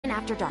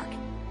after dark.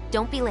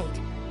 Don't be late.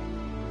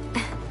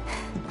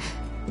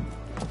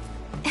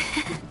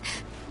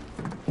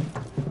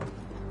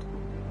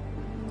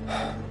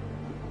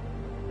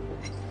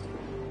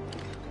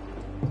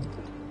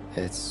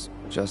 It's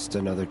just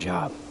another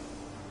job.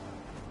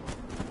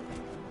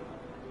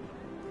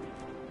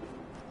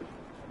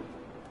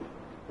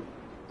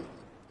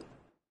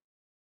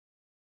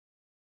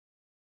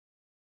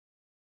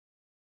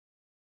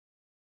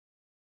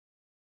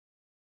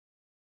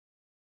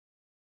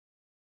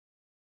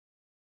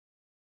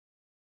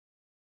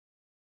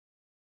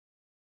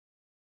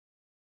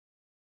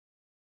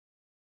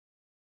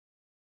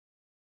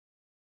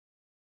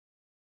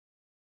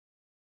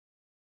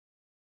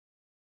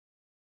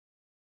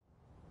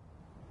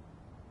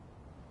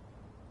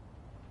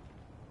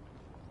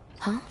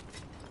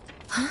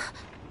 Huh?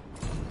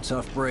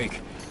 Tough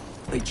break.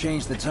 They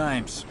changed the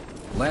times.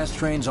 Last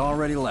train's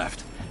already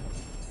left.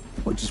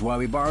 Which is why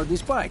we borrowed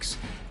these bikes.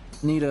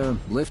 Need a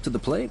lift to the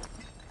plate?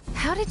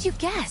 How did you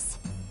guess?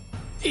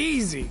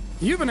 Easy.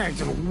 You've been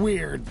acting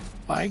weird.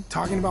 Like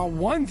talking about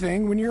one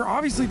thing when you're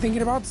obviously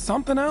thinking about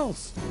something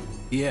else.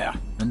 Yeah,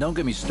 and don't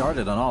get me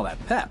started on all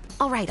that pep.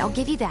 All right, I'll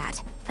give you that.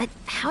 But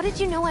how did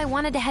you know I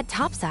wanted to head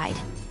topside?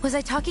 Was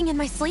I talking in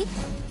my sleep?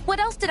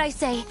 What else did I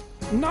say?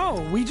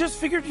 No, we just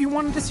figured you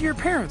wanted to see your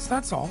parents,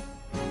 that's all.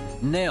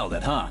 Nailed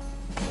it, huh?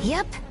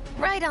 Yep,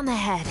 right on the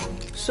head.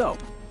 So,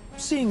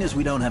 seeing as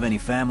we don't have any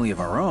family of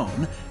our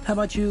own, how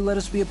about you let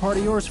us be a part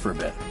of yours for a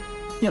bit?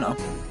 You know,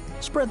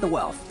 spread the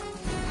wealth.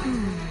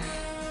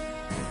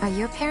 Are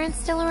your parents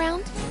still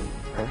around?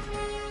 Huh?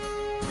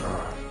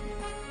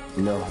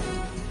 No.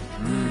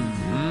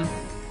 Mm-hmm.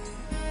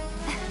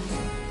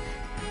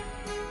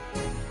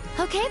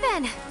 Okay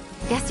then.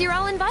 Guess you're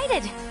all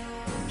invited.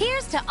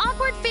 Here's to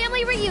awkward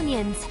family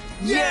reunions.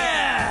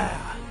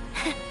 Yeah!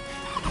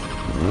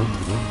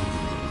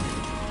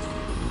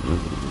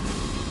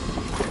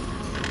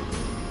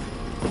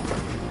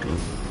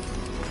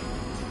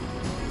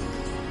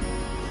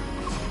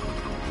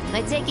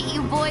 I take it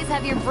you boys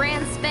have your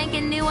brand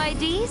spanking new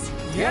IDs?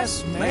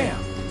 Yes,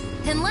 ma'am.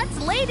 Then let's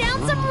lay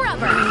down some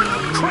rubber.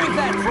 Crank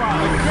that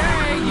frog!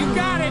 Okay, you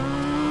got it.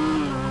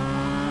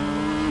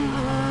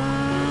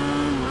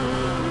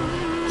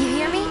 You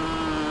hear me?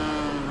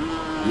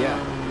 Yeah.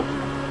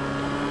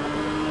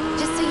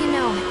 Just so you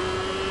know,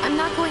 I'm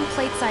not going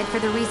plateside for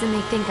the reason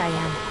they think I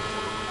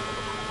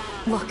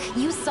am. Look,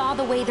 you saw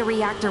the way the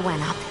reactor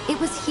went up. It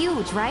was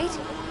huge, right?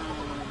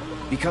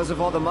 Because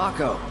of all the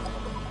Mako.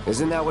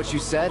 Isn't that what you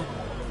said?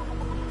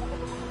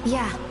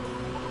 Yeah.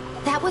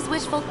 That was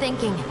wishful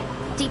thinking.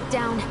 Deep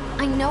down,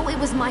 I know it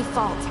was my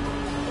fault.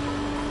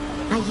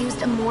 I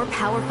used a more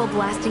powerful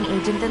blasting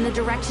agent than the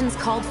directions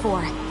called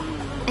for.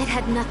 It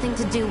had nothing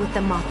to do with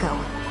the Mako.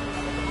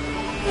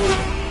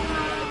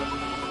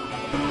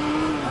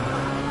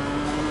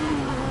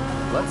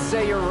 Let's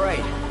say you're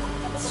right.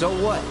 So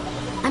what?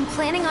 I'm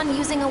planning on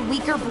using a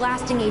weaker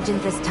blasting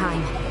agent this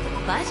time.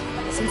 But,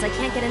 since I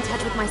can't get in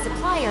touch with my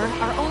supplier,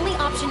 our only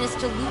option is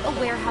to loot a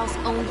warehouse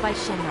owned by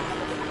Shinra.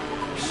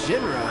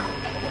 Shinra?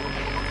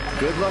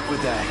 Good luck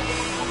with that.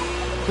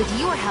 With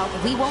your help,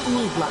 we won't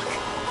need luck.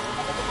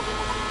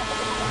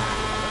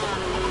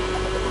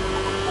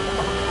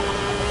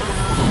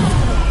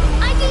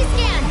 ID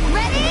scan!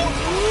 Ready?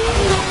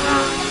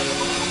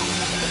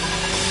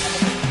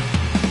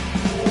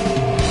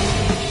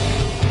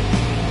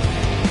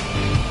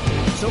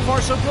 So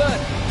far, so good.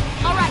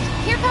 Alright,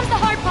 here comes the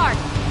hard part.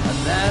 And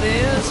that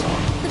is...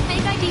 The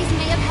fake IDs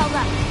may have held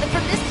up, but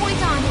from this point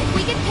on, if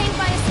we get pinged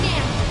by a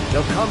scan...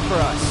 They'll come for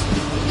us.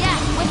 Yeah,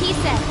 what he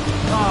said.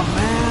 Oh,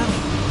 man.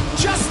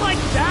 Just like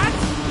that?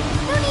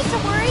 No need to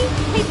worry.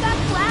 We've got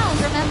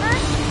clowns, remember?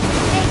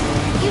 Hey,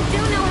 you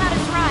do know how to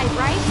drive,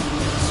 right?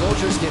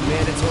 Soldiers get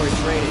mandatory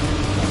training.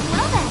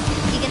 Well then,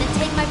 you gonna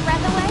take my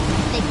breath away?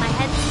 Make my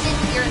head spin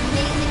with your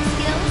amazing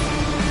skills?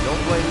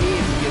 Don't blame me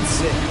if you get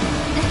sick.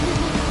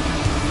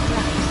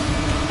 Right.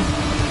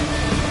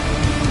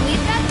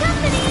 We've got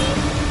company!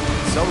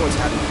 Someone's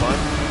having fun.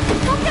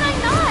 How can I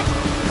not?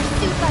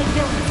 Pursued by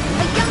villains,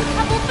 a young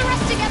couple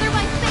thrust together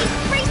by fate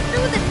race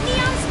through the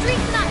neon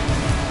street night.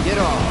 Get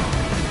off.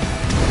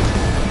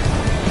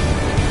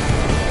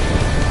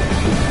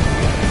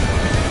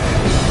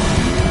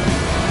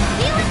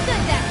 Feeling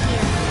good back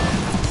here.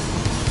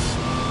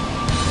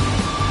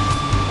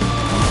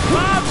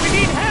 Bob, we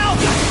need help!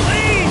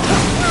 Please!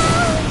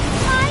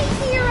 My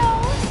hero!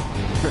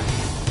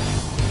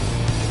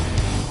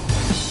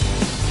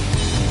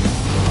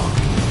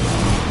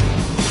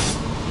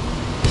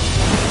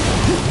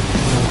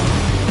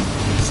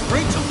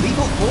 Straight to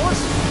lethal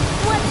force?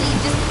 What, do you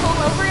just pull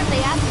over if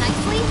they ask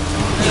nicely?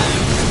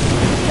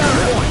 Fair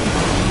point.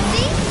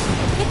 See?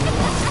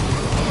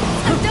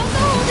 So don't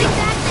go holding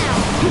back now.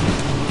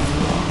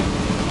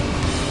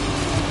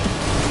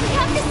 We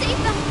have to save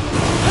them.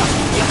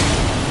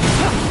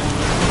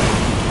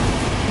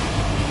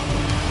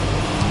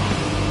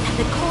 Have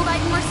the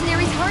cold-eyed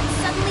mercenaries' hearts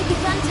suddenly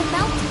begun to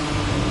melt?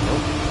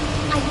 Nope.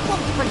 I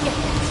won't forget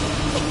that.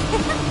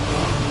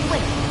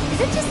 Wait, is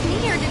it just me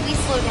or did we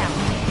slow down?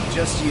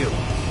 Just you.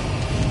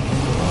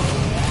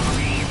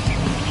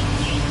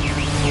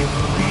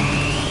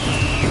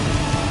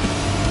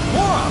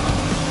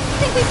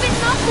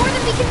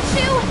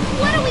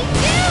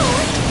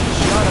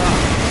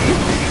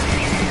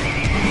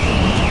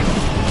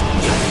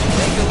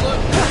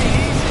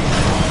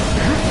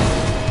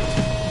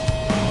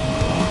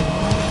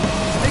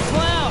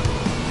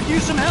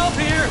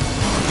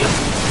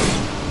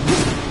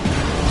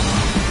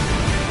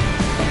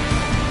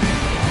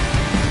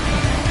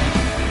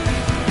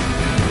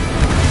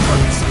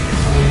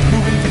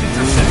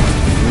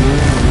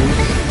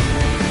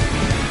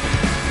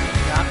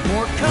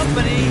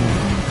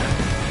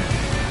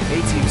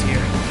 ready? A-team's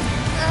here.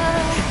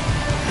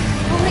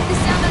 We'll make the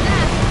sound on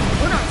that.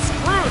 We're not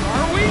screwed,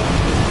 are we?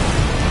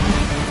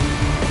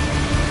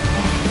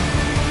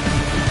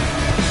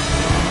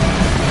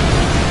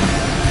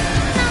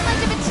 Not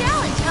much of a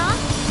challenge, huh?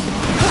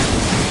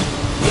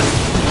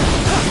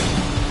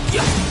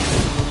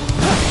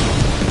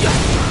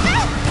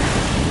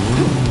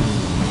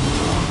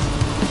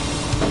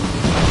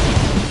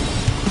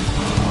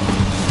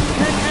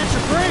 Can't catch a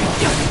break!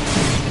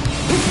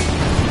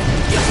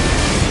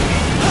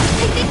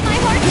 I think my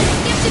heart just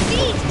skipped a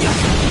beat.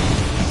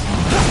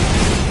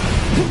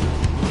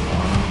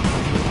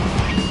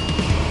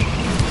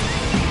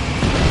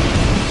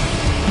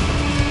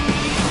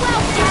 Wow,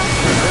 Cal,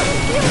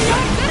 you really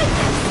are good at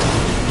this.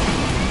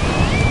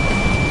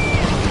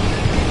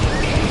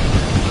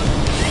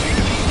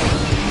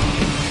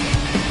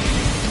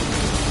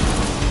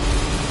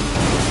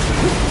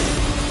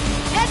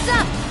 Heads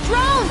up!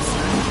 Drones!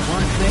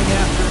 One thing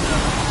after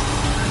another.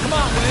 Come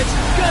on, Wedge,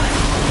 gun it!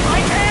 I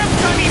am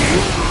gunning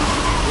it!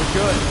 We're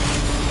good.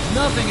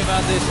 Nothing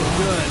about this is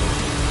good.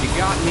 You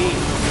got me.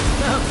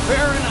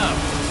 Fair enough.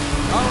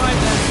 All right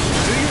then,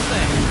 do your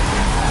thing.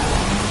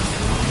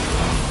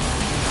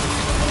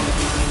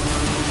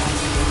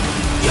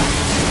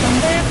 The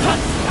man's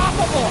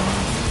unstoppable!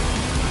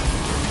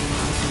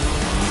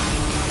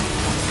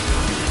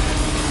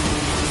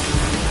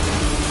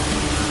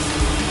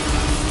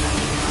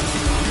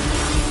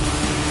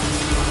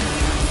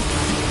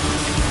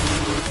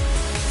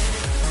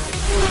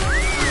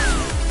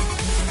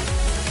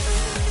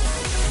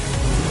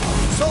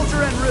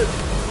 Soldier en route.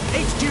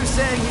 HQ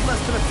saying he's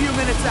less than a few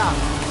minutes out.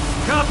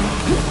 Copy.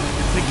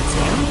 Think it's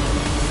him?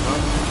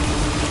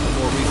 No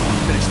more reason to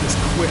finish this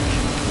quick.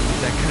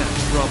 That kind of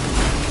trouble.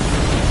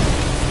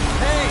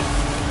 Hey,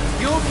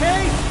 you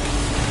okay?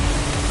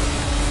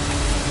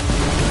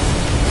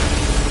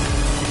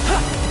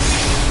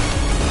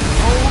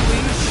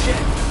 Holy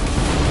shit!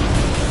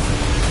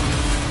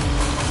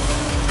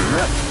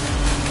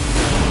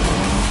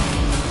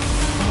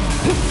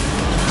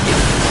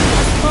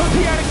 Oh,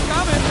 he had it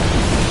coming!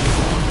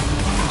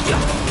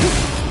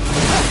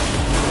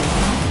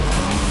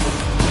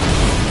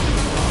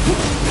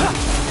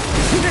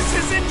 This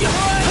isn't good!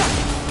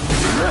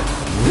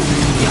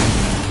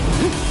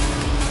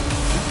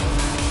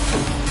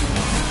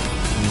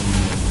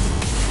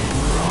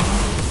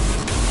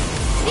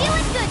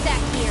 Feeling good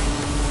back here.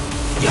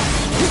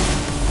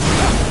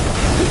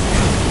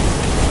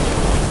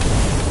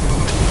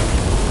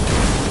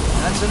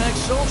 That's an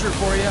ex-soldier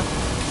for you.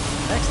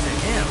 Next to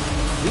him,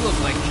 you look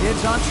like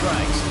kids on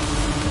trikes.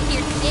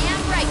 You're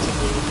damn right you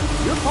do.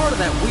 You're part of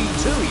that we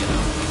too, you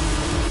know.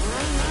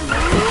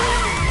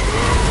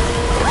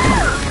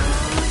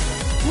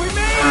 We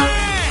made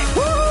it!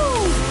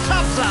 Woo!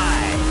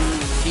 Topside!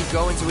 Keep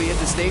going till we hit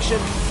the station?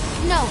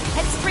 No,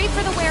 head straight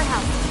for the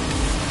warehouse.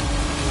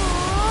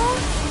 Aww.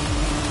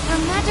 Our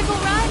magical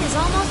ride is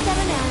almost at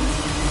an end.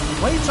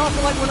 Why are you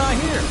talking like we're not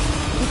here?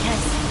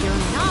 Because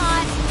you're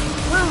not.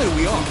 Clearly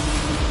we are.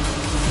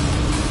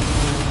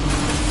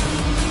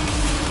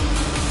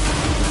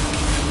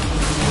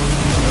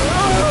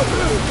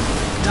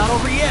 Not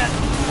over yet.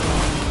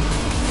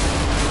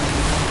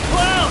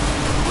 Cloud!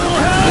 Little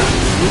help!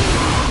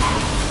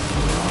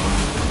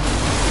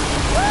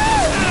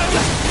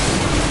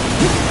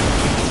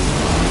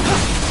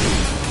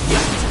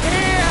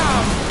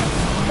 Damn!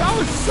 That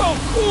was so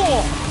cool!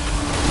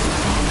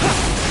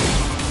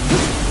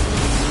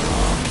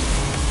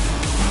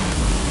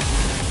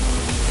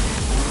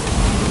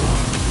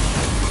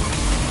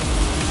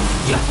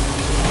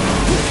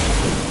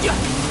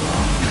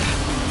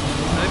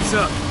 Time's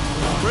up.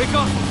 Break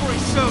off before he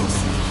shows.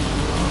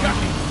 Got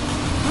me.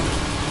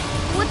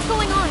 What's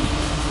going on?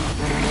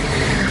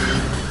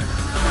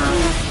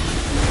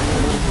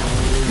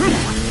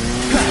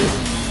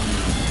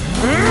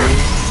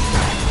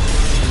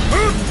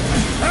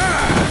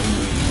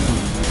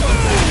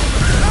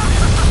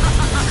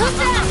 Who's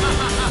that?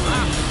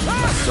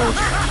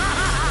 Soldier.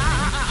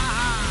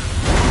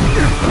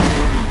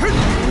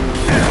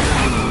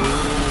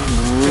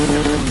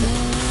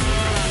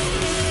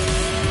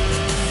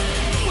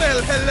 Well,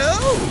 hello!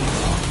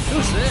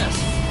 Who's this?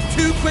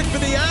 Too quick for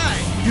the eye.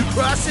 You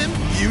cross him,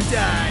 you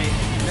die.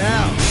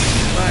 Now,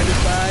 mind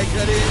if I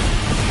cut in?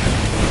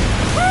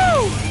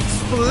 Woo!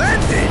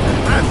 Splendid!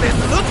 I've been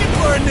looking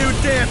for a new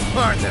dance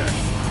partner.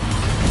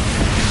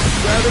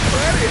 Rather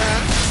funny,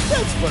 huh?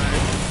 That's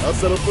fine. I'll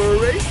settle for a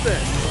race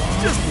then.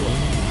 Just one.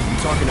 You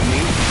talking to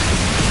me?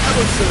 I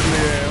most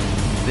certainly am.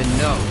 Then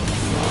no.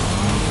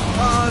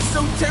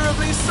 So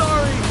terribly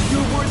sorry.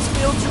 Your words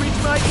failed to reach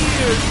my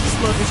ears,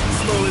 sluggish and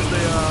slow as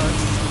they are.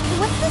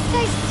 What's this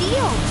guy's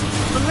deal?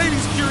 The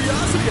lady's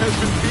curiosity has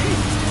been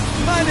piqued.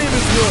 My name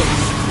is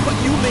Rose, but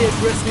you may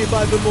address me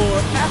by the more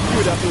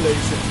accurate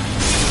appellation.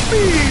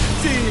 Speed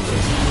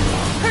Demon!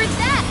 Heard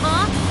that,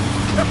 huh?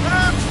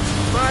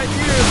 My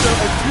ears are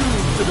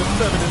attuned to the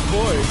feminine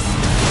voice.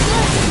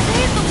 Good,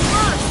 save the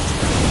worst.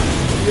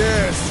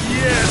 Yes,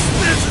 yes,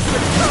 this is the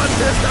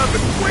contest I've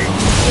been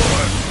waiting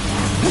for!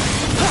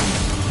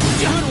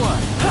 Good one.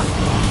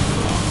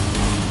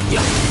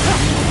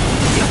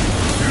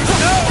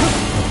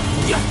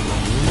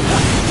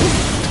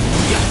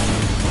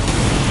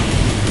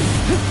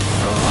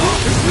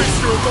 Embrace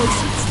your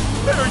emotions.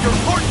 Bear your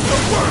heart to the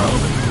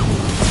world.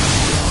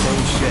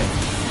 Same shit.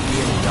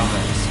 Being a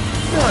dumbass.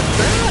 Not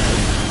bad.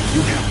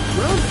 You have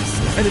promise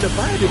and an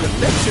abiding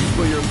affection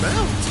for your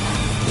mount.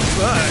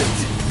 But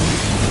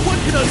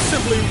one cannot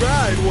simply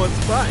ride one's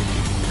bike.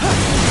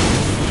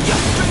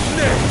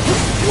 Nay,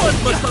 one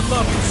must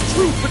unlock its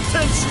true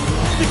potential.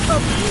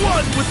 Become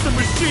one with the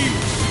machine.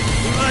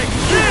 Like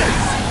this.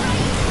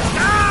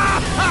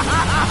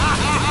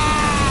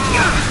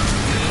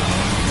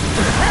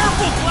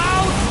 Careful,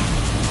 Cloud!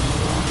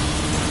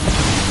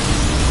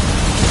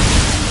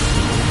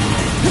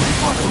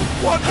 What a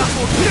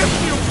wonderful gift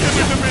you've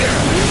given to me!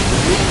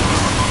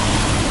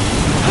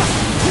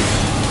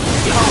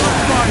 Our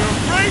fire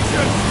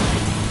rages!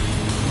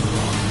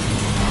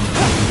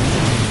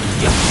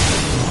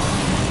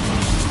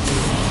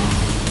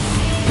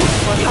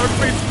 My heart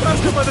beats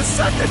faster by the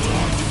second!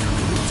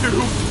 2.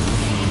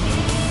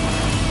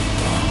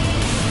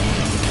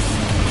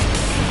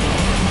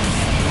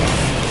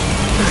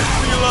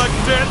 You like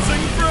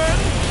dancing, friend?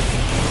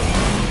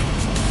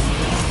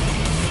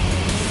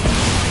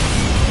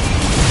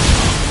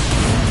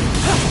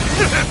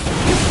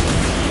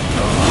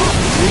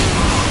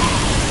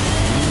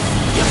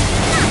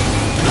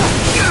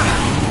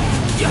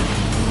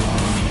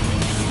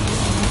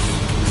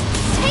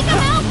 Take him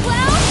out,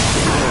 Cloud!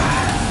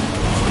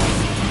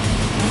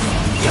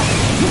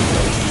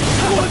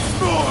 Once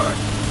more!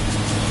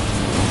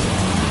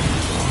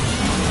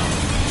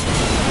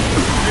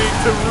 Need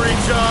to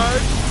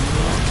recharge?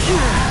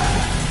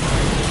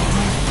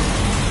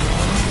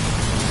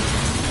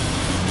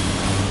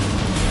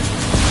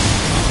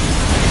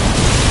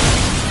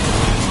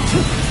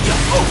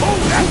 Oh,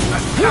 that's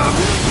enough!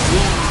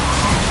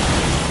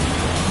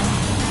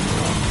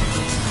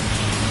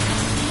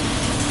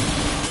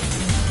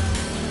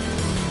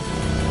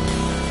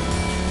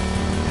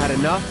 Had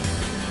enough?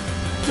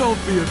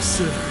 Don't be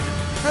absurd.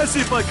 As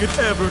if I could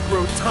ever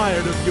grow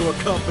tired of your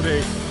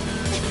company.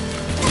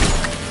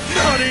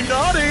 Naughty,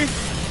 naughty!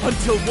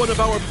 Until one of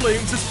our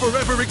flames is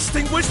forever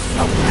extinguished,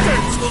 our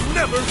dance will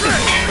never end!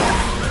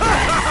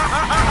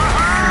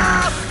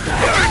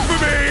 Wait for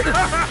me!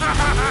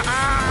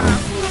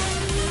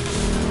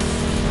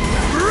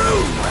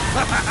 Rude!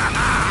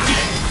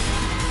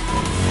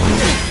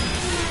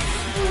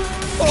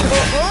 Oh, ho,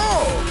 ho!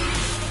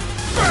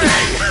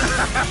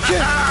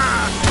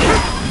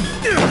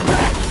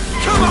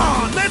 Come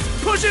on, let's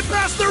push it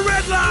past the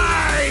red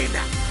line!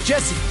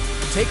 Jesse,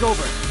 take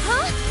over.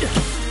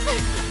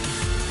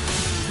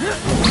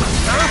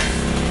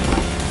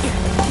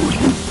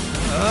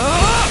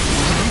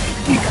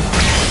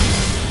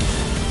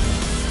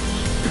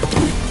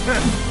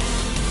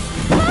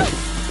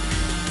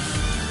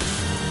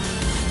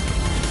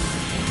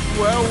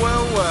 Well,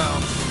 well, well.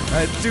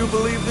 I do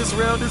believe this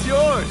round is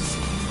yours.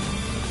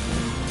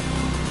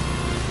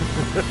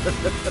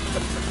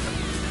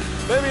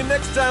 Maybe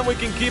next time we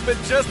can keep it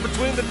just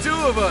between the two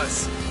of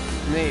us.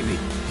 Maybe.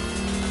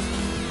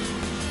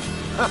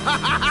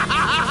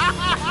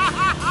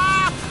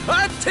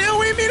 Until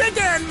we meet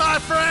again, my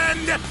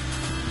friend!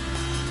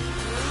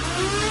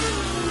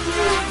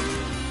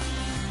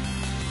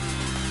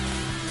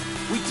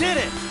 We did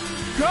it!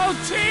 Go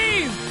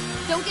team!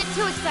 Don't get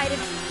too excited.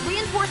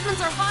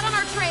 Reinforcements are hot on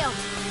our trail.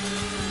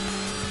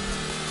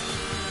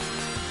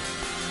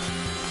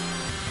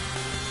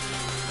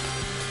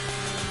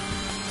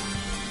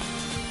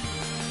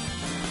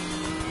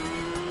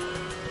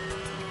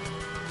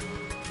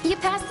 You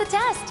passed the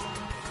test.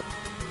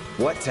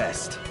 What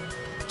test?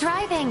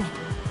 Driving.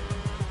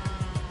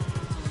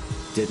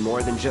 Did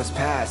more than just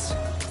pass.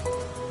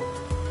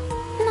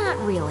 Not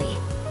really.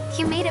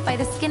 You made it by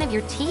the skin of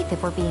your teeth,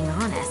 if we're being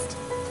honest.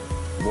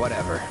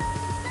 Whatever.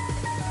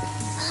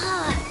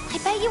 I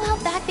bet you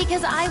held back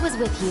because I was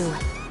with you.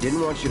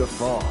 Didn't want you to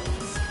fall.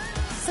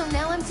 So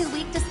now I'm too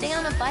weak to stay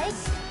on a bike?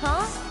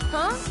 Huh?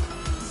 Huh?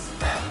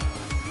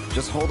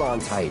 Just hold on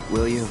tight,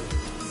 will you?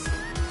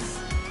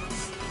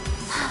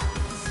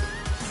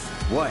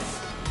 What?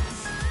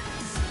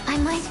 I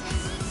might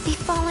be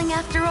falling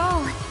after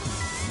all.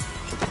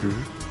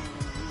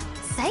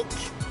 Psych?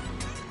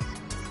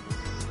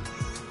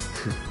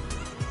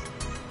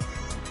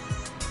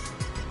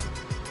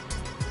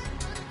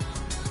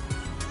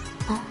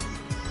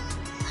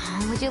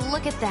 Oh, would you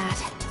look at that?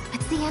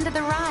 It's the end of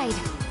the ride.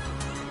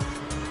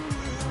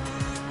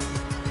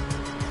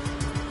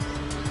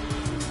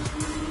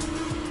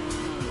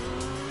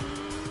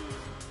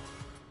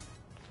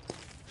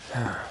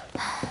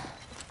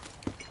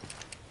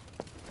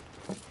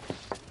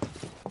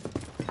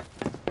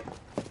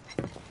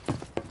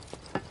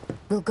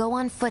 We'll go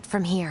on foot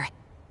from here.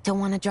 Don't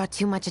want to draw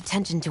too much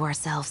attention to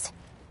ourselves.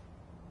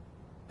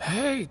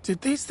 Hey,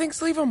 did these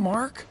things leave a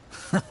mark?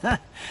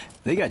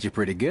 They got you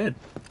pretty good.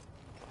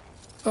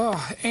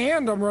 Ugh,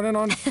 and I'm running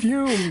on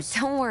fumes.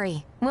 Don't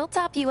worry, we'll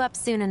top you up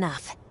soon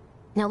enough.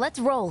 Now let's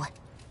roll.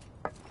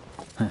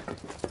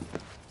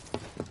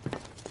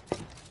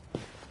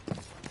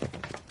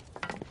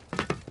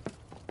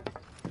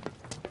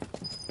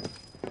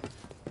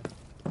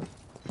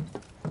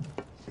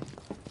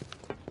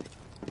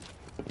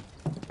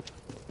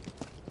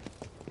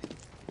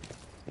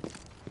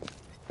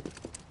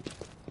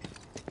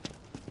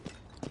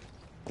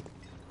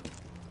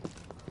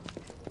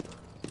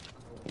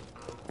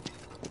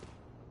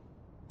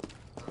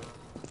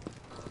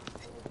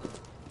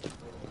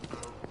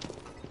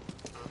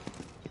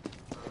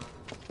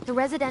 The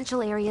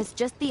residential area's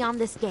just beyond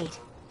this gate.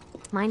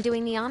 Mind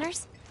doing the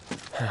honors?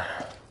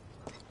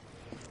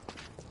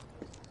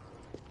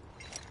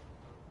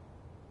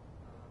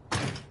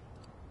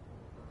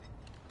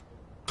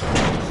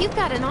 You've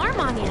got an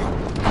arm on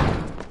you.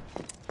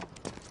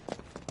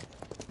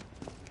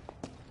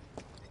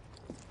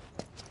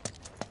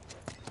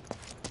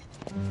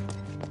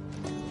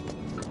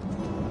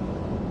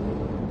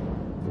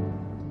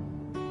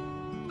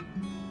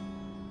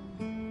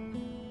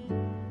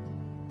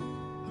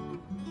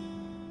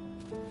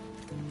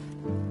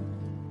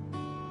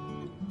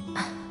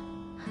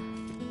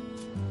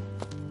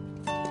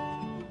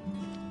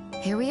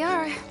 Here we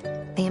are.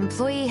 The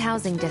Employee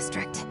Housing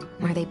District,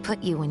 where they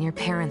put you when your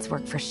parents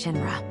worked for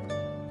Shinra.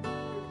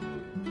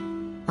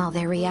 While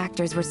their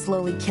reactors were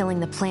slowly killing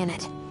the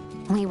planet,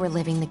 we were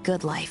living the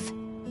good life.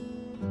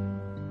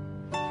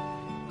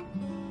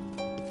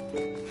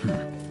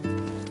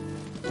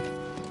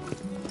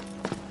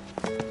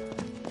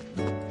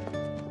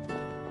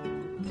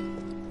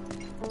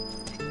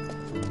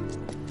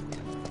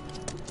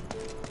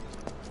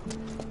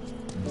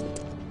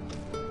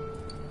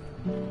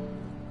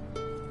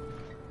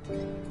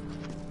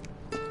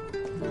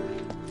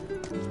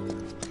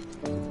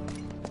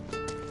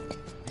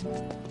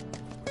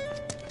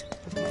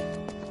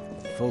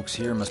 Folks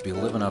here must be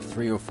living off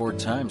 3 or 4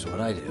 times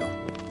what I do.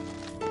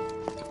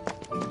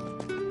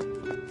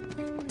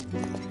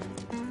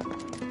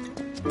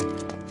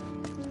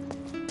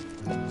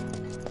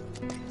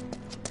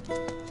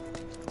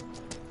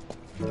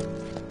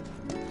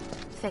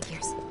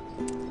 Figures.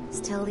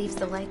 Still leaves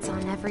the lights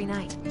on every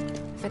night.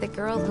 For the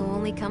girl who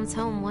only comes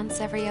home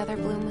once every other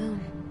blue moon.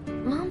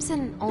 Mom's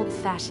an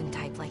old-fashioned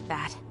type like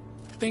that.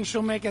 Think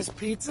she'll make us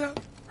pizza?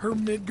 Her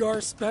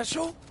Midgar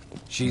special?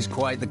 She's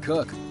quite the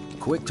cook.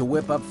 Quick to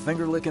whip up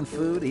finger-licking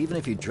food, even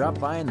if you drop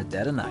by in the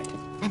dead of night.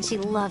 And she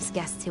loves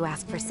guests who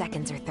ask for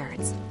seconds or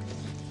thirds.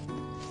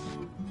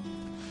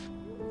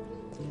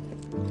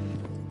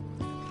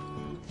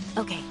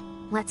 Okay,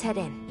 let's head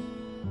in.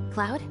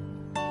 Cloud,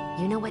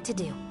 you know what to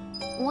do.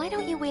 Why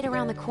don't you wait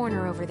around the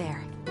corner over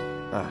there?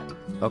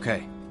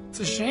 Okay.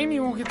 It's a shame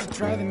you won't get to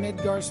try the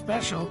Midgar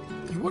special.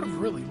 You would have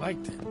really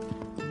liked it.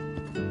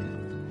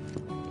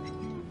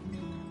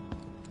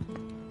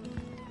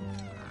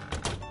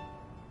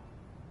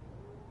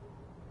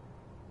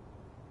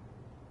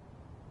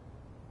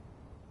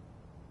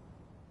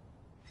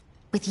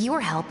 With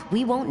your help,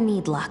 we won't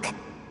need luck.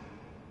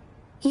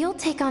 You'll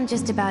take on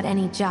just about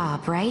any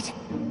job, right?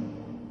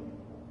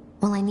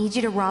 Well, I need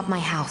you to rob my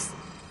house.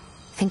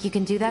 Think you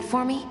can do that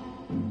for me?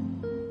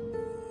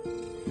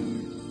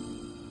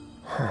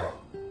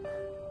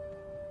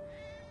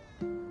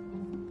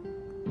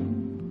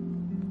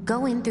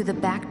 Go in through the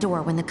back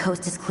door when the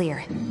coast is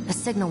clear. The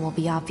signal will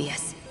be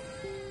obvious.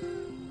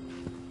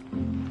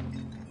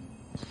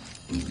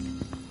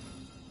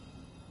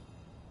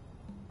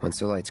 Once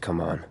the lights come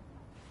on,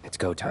 it's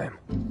go time.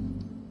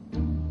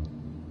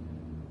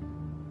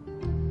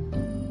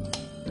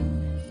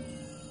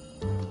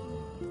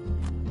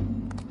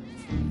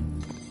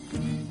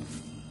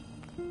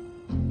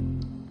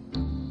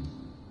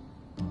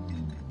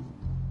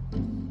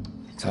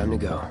 Time to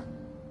go.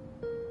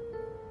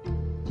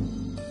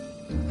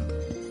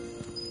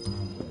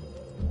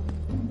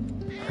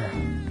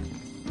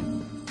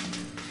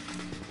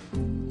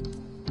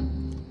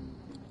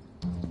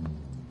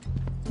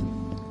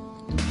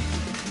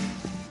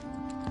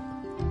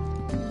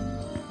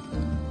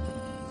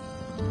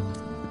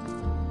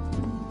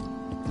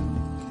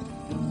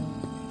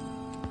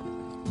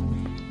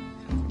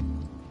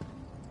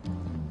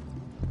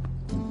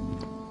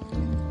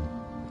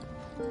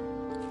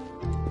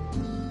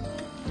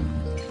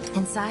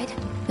 Inside,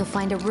 you'll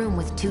find a room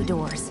with 2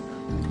 doors.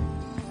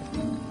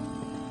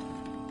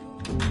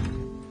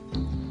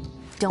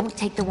 Don't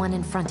take the one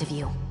in front of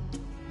you.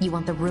 You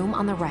want the room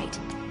on the right.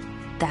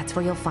 That's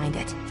where you'll find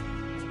it.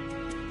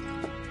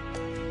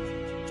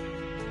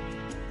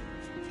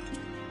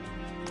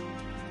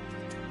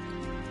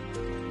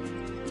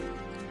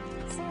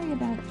 Sorry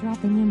about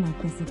dropping in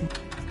like this again.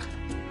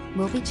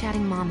 We'll be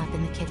chatting Mom up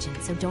in the kitchen,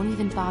 so don't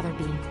even bother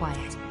being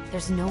quiet.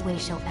 There's no way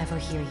she'll ever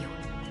hear you.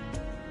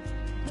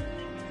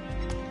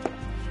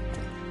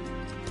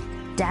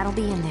 Dad'll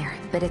be in there,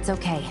 but it's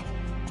okay.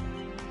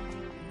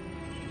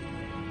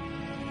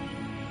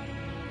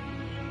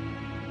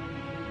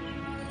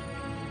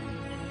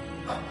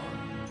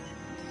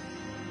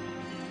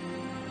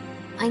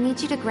 I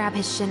need you to grab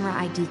his Shinra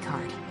ID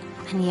card.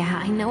 And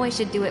yeah, I know I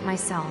should do it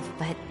myself,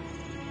 but...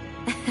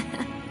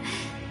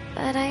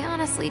 but I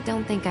honestly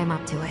don't think I'm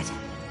up to it.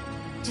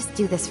 Just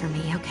do this for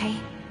me, okay?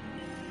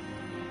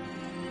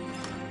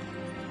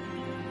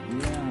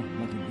 Yeah,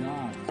 lucky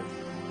God.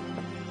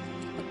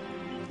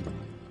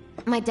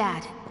 My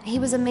dad. He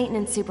was a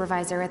maintenance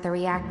supervisor at the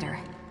reactor.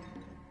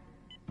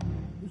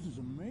 This is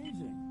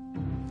amazing.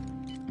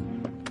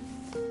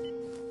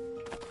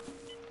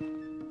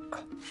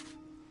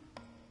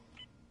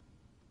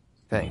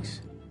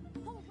 Thanks.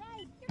 All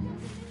right, you're gonna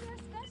do your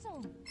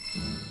special.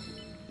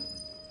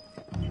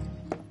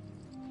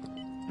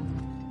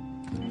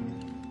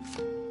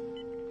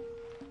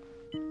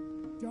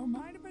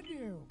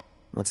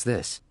 What's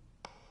this?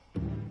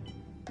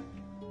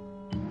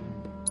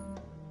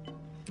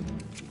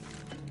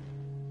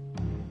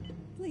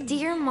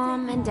 Dear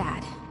Mom and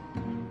Dad,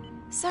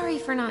 sorry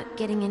for not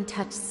getting in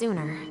touch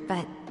sooner,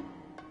 but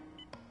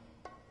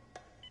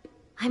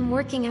I'm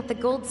working at the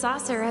Gold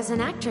Saucer as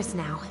an actress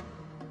now.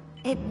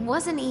 It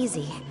wasn't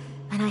easy,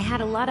 and I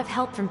had a lot of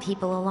help from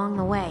people along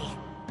the way.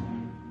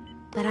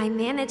 But I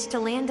managed to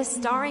land a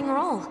starring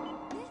role,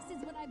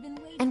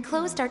 and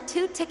closed our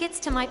 2 tickets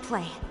to my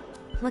play.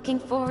 Looking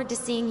forward to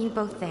seeing you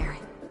both there.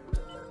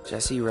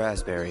 Jessie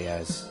Raspberry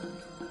as...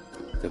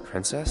 the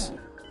princess?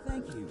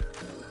 Thank you.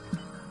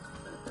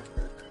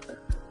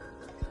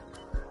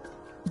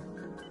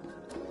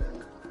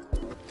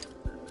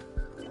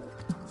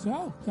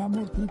 So, got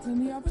more pizza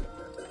in the oven?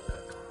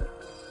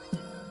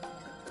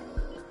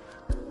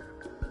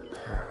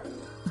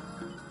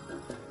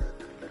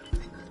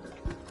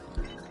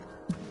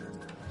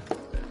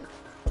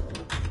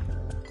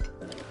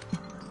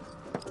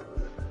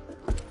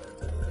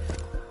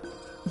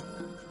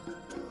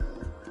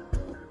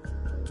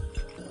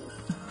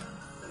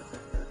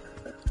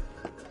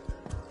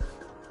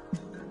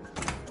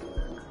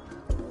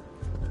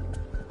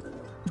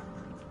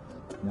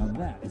 Now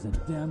that is a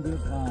damn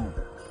good pie.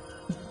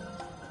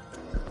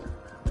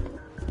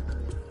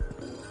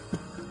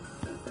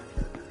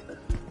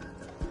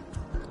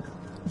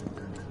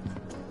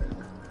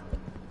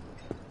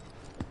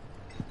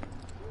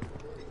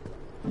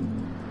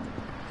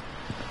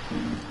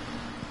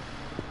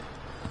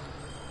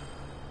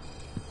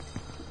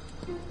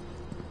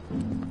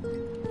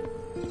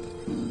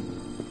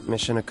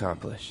 Mission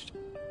accomplished.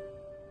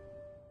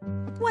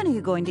 When are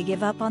you going to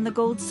give up on the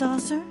Gold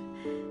Saucer?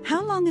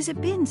 How long has it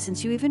been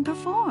since you even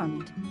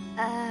performed?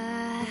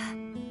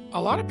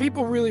 A lot of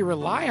people really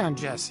rely on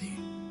Jessie.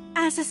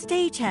 As a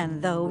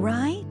stagehand, though,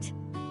 right?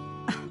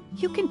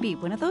 You can be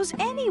one of those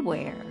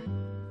anywhere.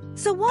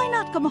 So why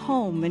not come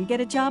home and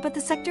get a job at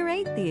the Sector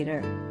 8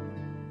 Theater?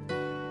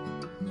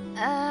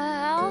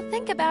 I'll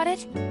think about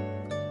it.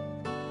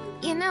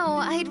 You know,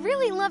 I'd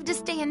really love to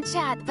stay and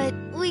chat, but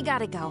we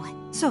gotta go.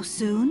 So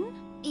soon?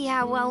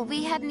 Yeah, well,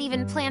 we hadn't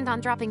even planned on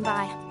dropping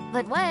by.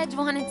 But Wedge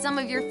wanted some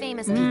of your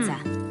famous pizza.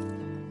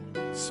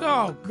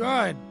 So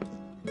good.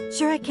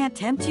 Sure I can't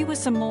tempt you with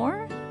some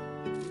more?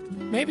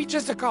 Maybe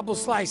just a couple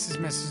slices,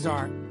 Mrs.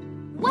 R.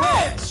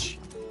 Wedge!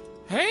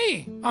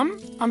 Hey,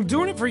 I'm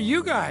doing it for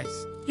you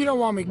guys. You don't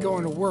want me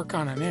going to work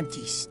on an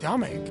empty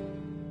stomach.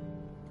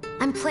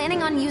 I'm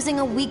planning on using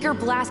a weaker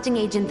blasting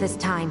agent this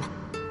time.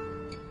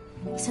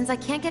 Since I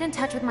can't get in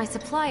touch with my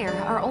supplier,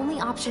 our only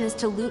option is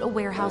to loot a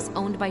warehouse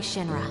owned by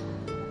Shinra.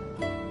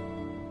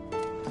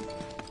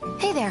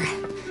 Hey there.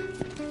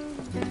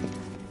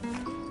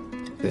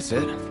 This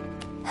it?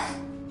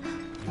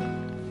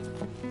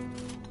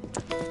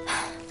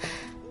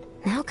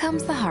 Now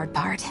comes the hard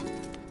part.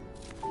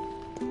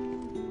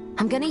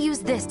 I'm gonna use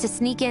this to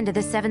sneak into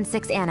the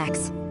 7-6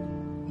 Annex.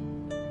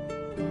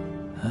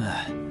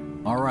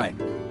 All right,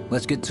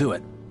 let's get to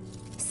it.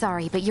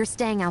 Sorry, but you're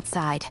staying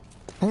outside.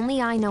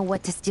 Only I know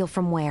what to steal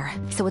from where,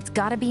 so it's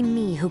gotta be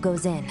me who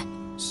goes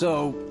in.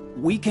 So,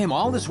 we came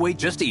all this way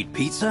just to eat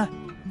pizza?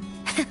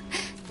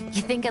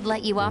 You think I'd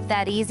let you off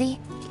that easy?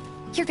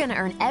 You're gonna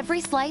earn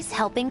every slice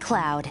helping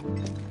Cloud.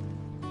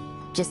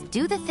 Just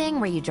do the thing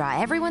where you draw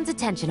everyone's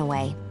attention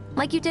away,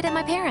 like you did at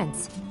my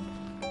parents'.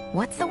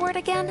 What's the word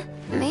again?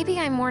 Maybe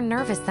I'm more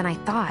nervous than I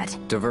thought.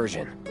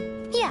 Diversion.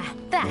 Yeah,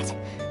 that.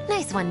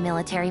 Nice one,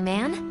 military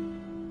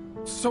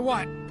man. So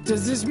what?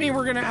 Does this mean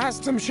we're gonna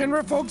ask some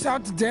Shinra folks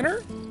out to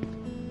dinner?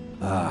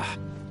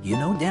 You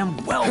know damn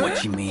well what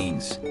she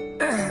means.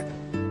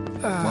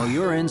 While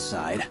you're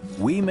inside,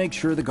 we make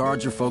sure the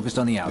guards are focused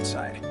on the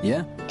outside,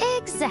 yeah?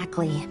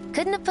 Exactly.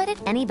 Couldn't have put it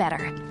any better.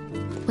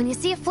 When you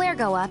see a flare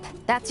go up,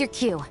 that's your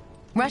cue.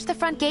 Rush the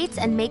front gates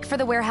and make for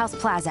the warehouse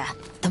plaza.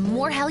 The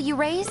more hell you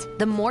raise,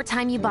 the more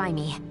time you buy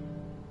me.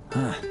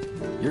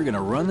 You're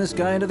gonna run this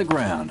guy into the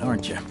ground,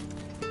 aren't you?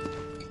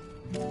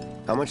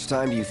 How much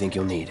time do you think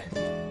you'll need?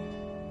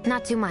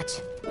 Not too much.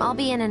 I'll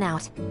be in and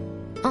out.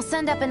 I'll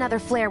send up another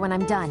flare when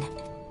I'm done.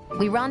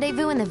 We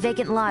rendezvous in the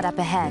vacant lot up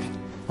ahead.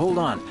 Hold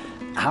on.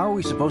 How are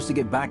we supposed to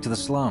get back to the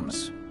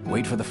slums?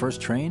 Wait for the first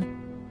train?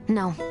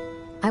 No.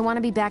 I want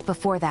to be back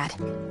before that.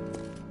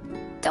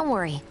 Don't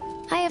worry.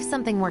 I have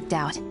something worked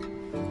out.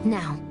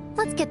 Now,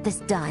 let's get this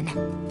done.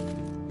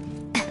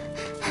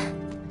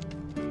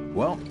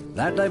 Well,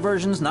 that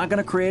diversion's not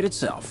gonna create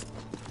itself.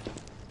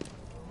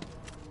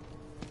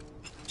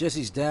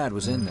 Jesse's dad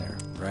was in there,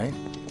 right?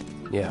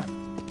 Yeah.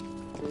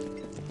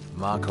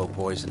 Mako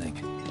poisoning.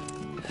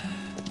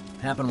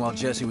 Happened while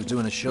Jesse was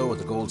doing a show at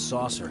the Gold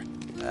Saucer.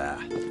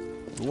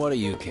 What do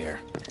you care?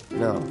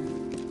 No.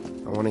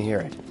 I want to hear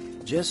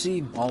it.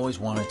 Jessie always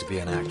wanted to be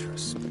an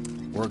actress.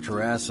 Worked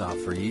her ass off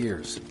for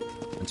years.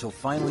 Until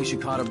finally she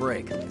caught a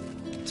break.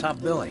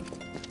 Top billing.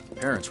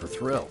 Parents were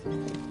thrilled.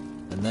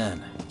 And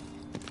then,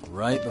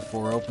 right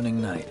before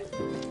opening night...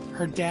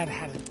 Her dad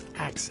had an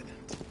accident.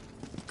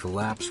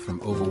 Collapsed from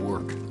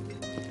overwork.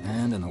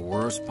 And in the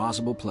worst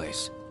possible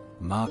place.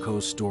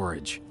 Mako's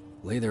storage.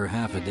 Lay there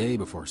half a day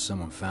before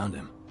someone found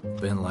him.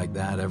 Been like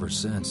that ever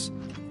since.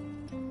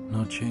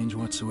 No change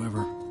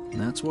whatsoever.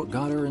 And that's what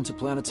got her into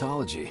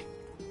planetology.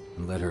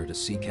 And led her to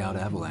seek out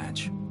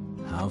Avalanche.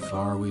 How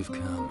far we've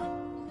come.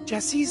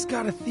 Jessie's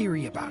got a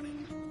theory about it.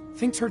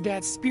 Thinks her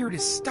dad's spirit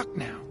is stuck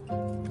now,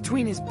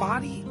 between his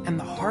body and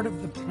the heart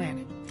of the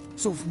planet.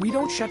 So if we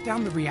don't shut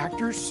down the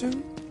reactors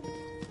soon...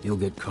 You'll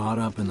get caught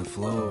up in the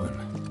flow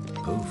and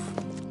poof.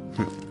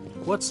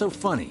 What's so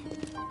funny?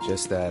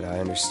 Just that I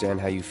understand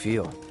how you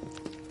feel.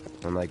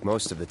 Unlike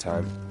most of the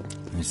time.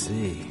 I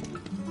see.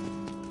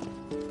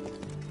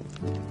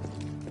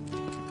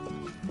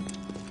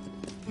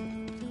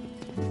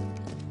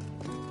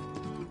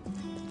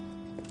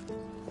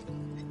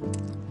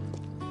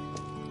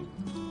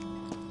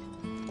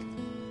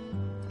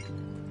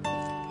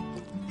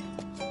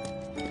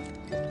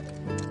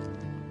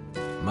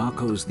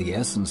 Mako's the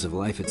essence of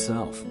life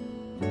itself,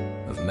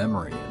 of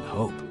memory and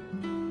hope.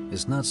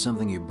 It's not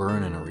something you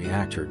burn in a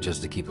reactor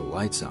just to keep the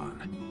lights on.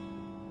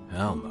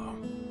 Hell no.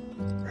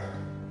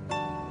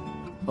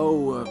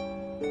 Oh,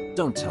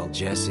 don't tell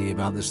Jessie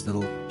about this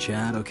little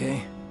chat,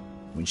 okay?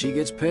 When she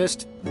gets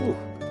pissed, ooh,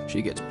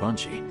 she gets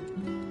punchy.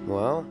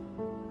 Well,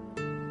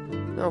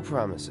 no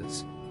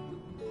promises.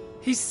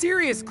 He's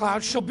serious,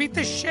 Cloud. She'll beat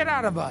the shit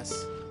out of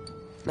us.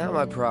 Not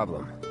my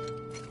problem.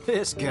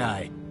 This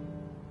guy.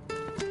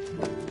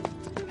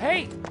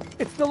 Hey,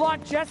 it's the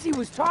lot Jessie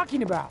was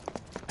talking about.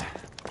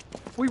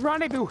 We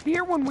rendezvous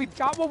here when we've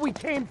got what we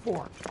came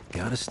for.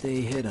 Gotta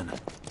stay hidden.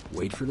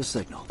 Wait for the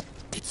signal.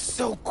 It's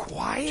so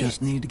quiet.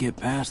 Just need to get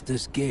past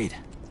this gate.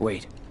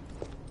 Wait.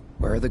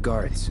 Where are the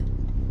guards?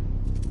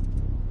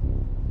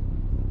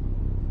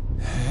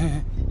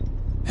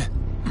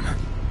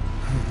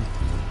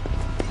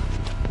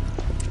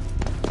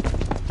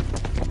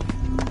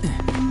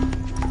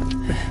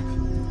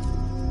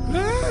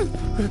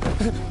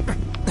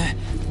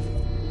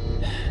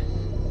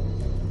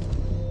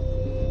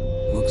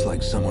 Looks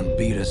like someone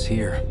beat us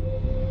here.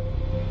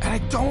 And I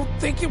don't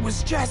think it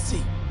was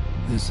Jessie.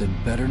 This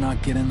had better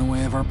not get in the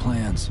way of our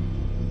plans.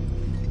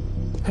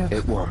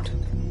 It won't.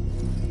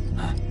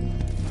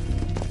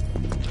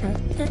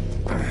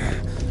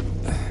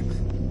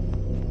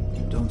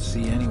 Don't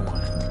see anyone.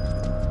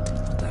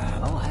 What the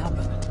hell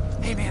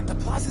happened? Hey man, the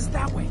plaza's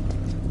that way.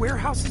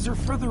 Warehouses are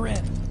further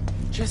in.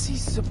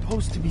 Jessie's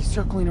supposed to be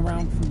circling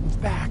around from the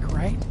back,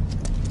 right?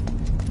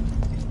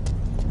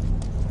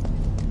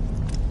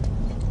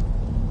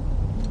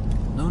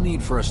 No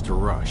need for us to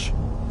rush.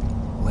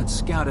 Let's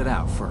scout it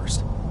out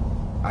first.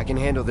 I can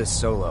handle this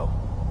solo.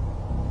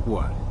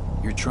 What?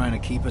 You're trying to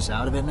keep us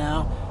out of it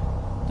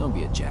now? Don't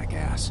be a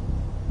jackass.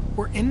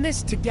 We're in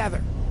this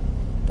together.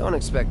 Don't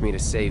expect me to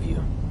save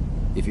you.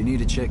 If you need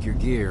to check your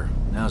gear,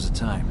 now's the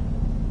time.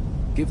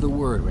 Give the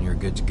word when you're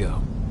good to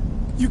go.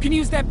 You can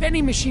use that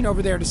vending machine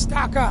over there to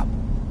stock up.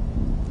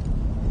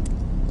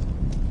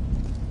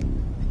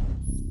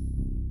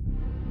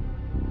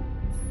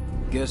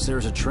 Guess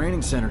there's a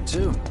training center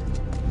too.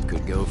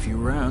 Could go a few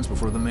rounds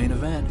before the main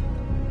event.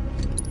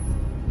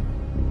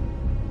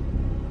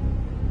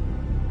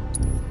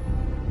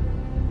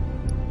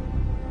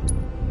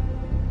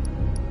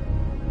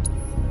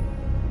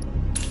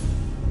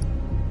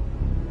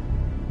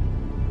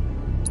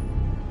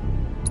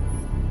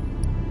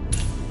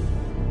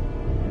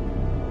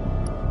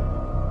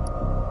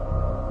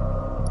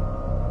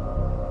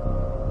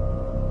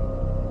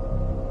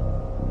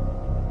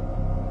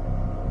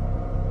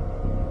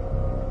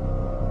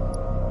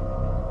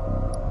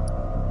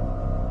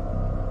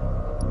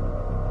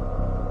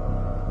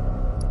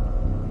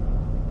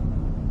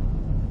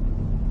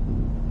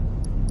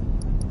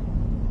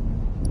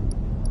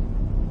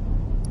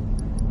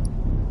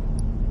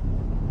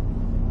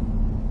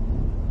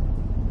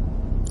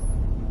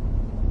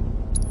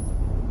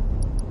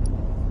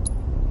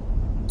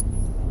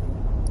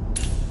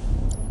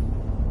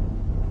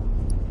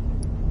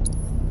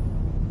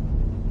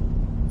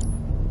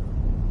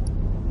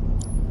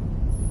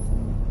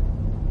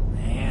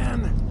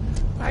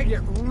 I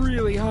get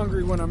really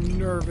hungry when I'm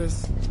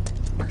nervous.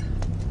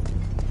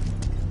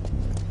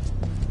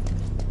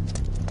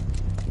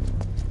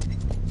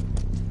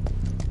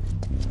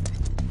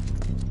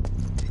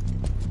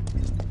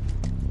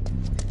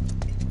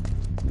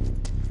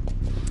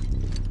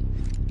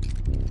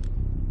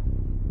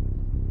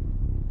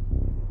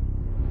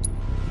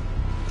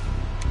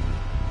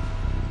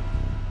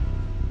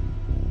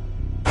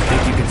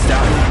 Think you can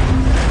stop me?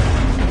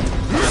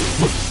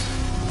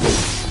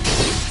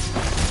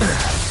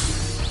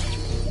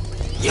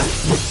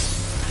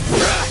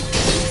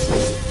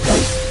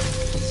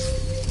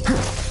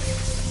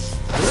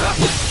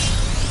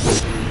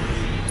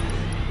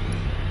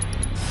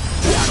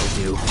 That'll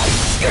do.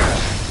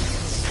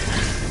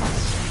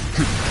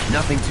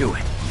 Nothing to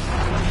it.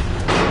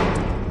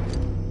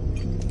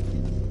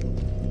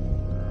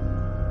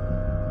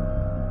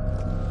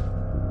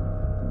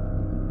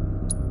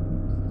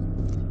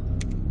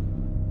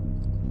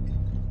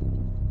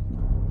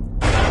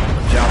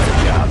 Job's a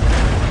job.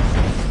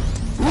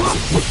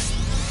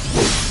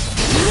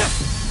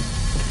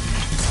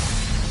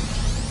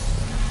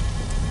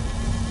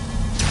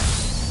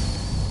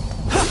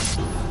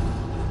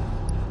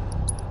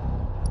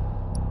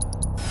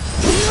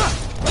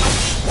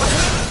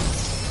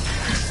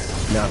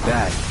 Not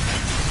bad.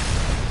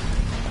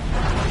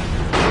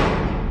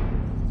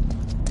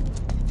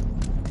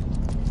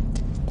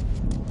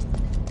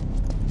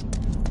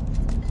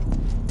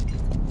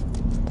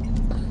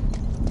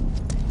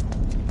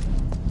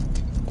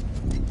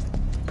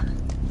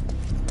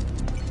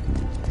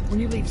 When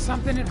you leave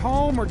something at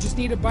home or just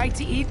need a bite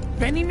to eat,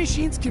 vending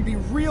machines can be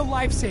real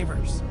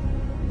lifesavers.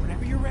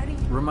 Whenever you're ready,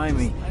 Remind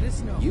me, let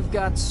us know. you've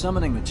got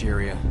summoning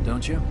materia,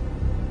 don't you?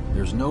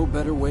 There's no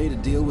better way to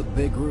deal with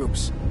big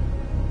groups.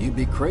 You'd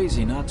be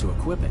crazy not to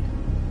equip it.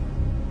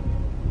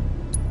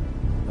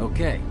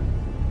 Okay,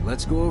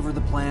 let's go over the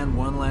plan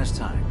one last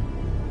time.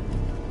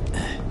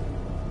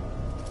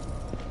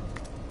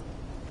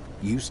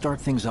 You start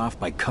things off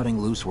by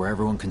cutting loose where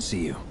everyone can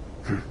see you.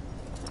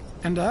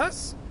 And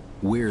us?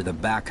 We're the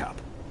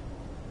backup.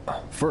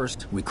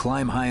 First, we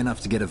climb high enough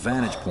to get a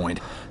vantage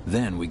point,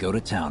 then we go to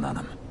town on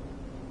them.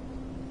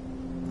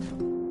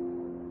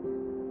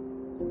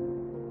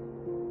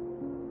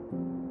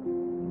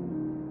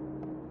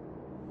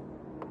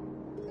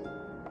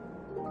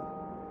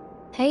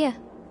 Heya.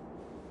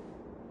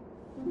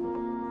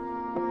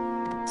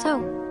 So,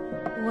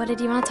 what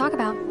did you want to talk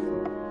about?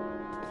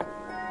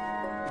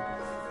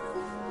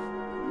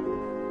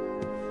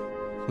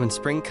 When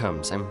spring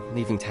comes, I'm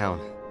leaving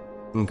town.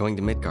 I'm going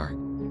to Midgar.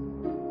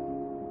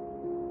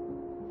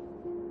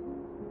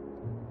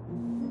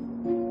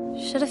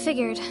 Should have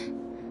figured.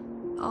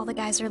 All the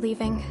guys are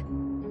leaving.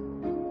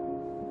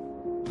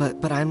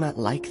 But I'm not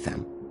like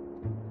them.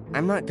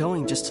 I'm not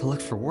going just to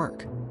look for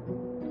work.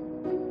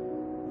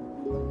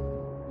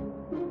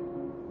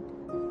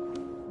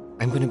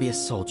 I'm going to be a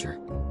soldier.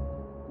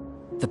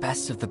 The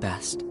best of the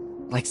best.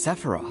 Like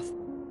Sephiroth.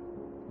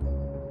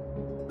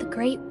 The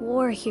Great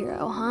War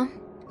hero, huh?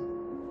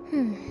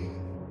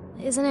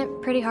 Isn't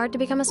it pretty hard to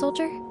become a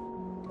soldier?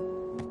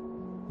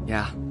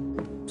 Yeah.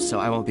 So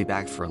I won't be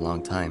back for a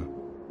long time.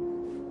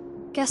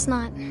 Guess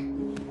not.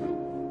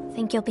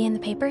 Think you'll be in the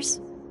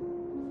papers?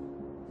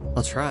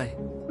 I'll try.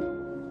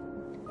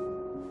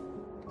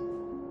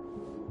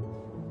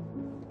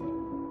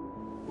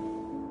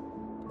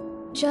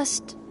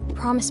 Just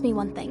promise me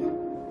one thing.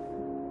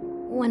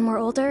 When we're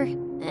older,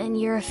 and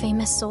you're a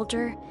famous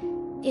soldier,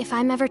 if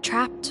I'm ever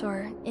trapped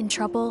or in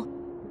trouble,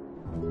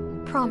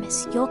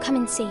 promise you'll come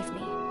and save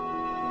me.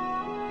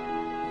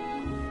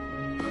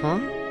 Huh?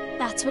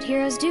 That's what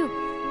heroes do.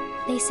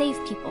 They save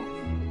people.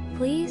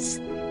 Please?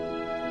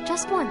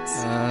 Just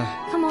once.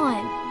 Come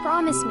on,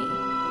 promise me.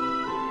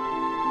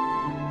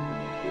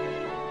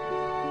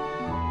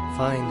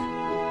 Fine.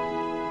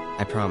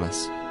 I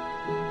promise.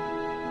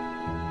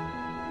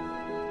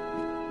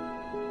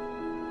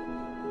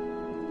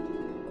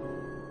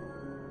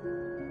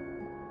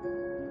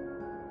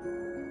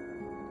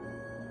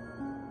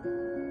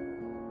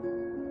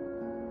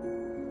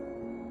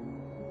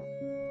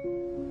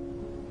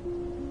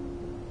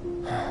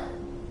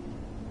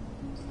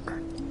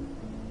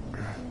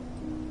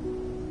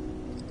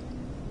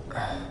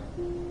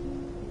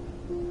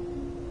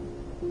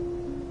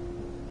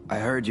 I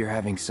heard you're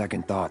having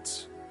second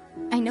thoughts.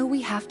 I know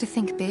we have to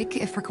think big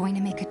if we're going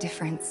to make a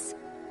difference.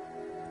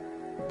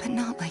 But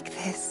not like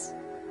this.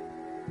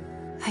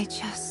 I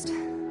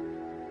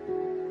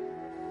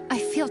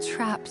feel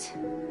trapped.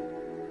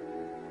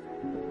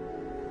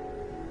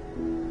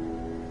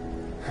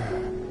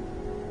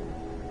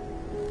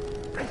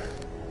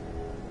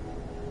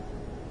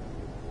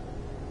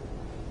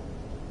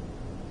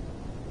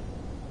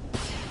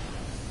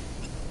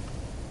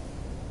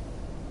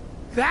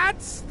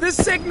 That's the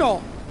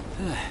signal!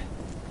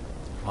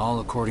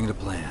 All according to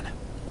plan.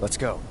 Let's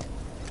go.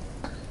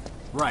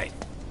 Right.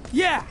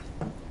 Yeah!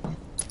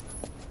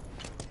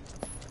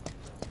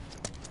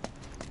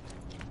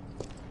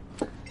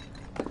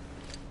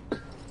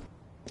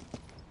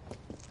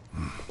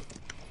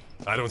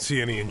 I don't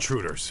see any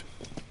intruders.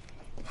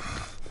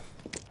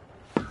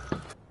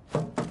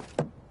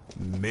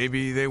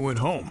 Maybe they went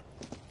home.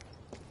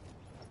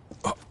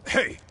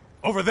 Hey,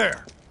 over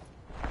there!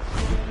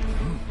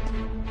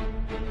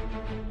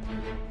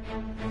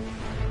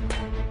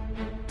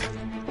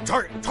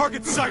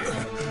 Target sighted!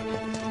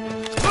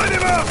 Light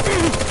him up!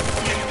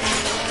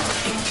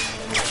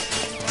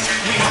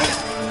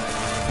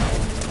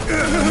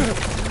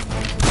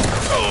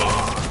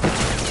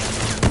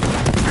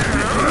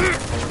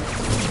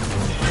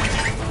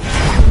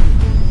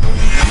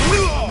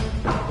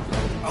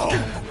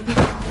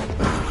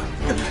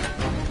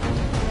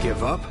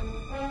 Give up?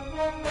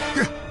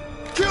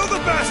 Kill the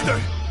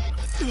bastard!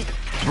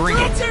 Bring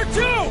it! There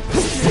too!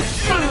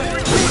 No.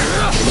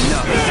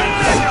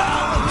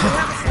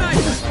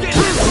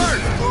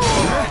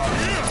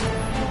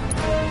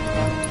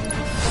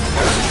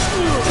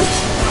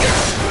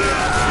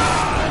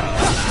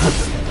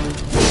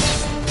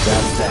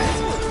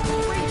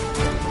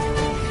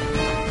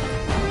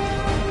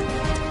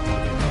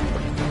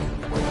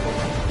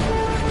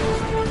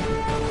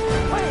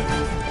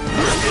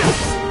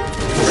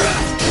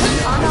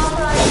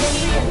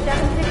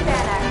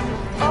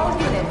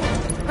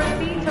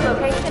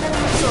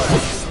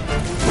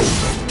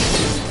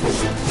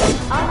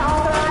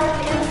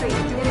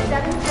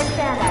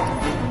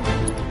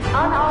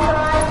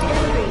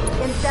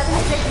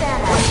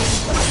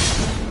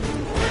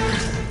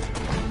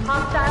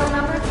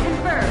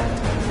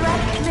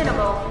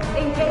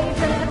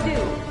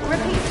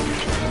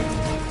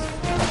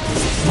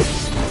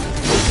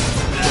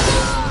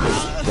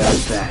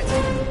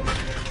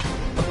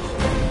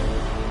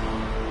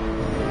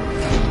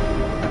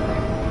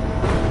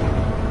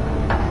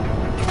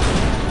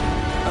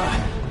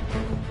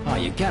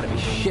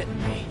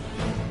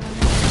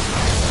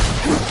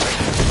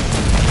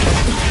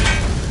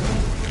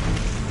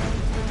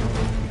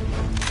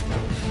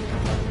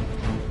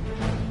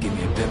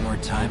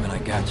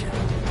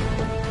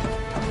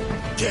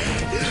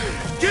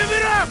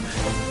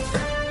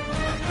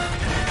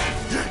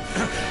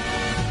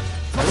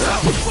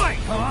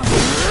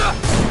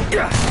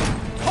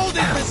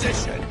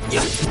 position!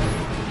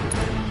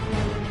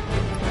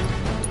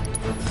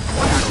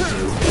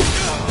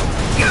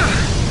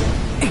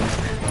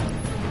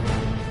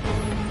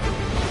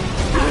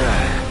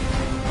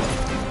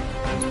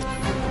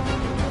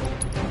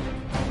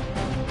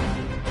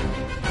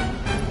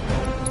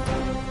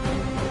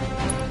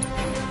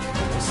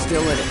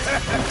 Still in it.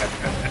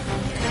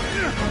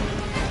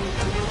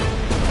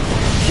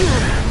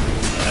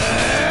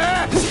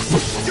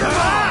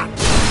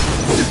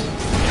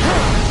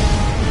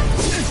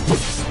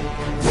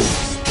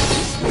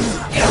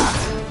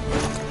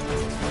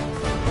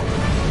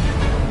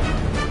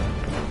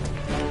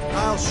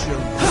 I'll show you.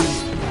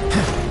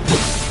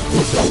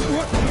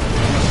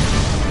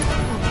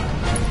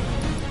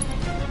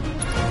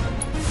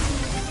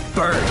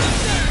 Bird.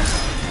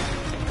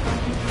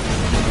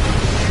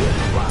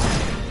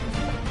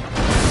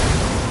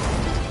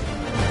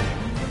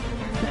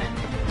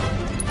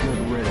 Good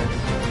riddance.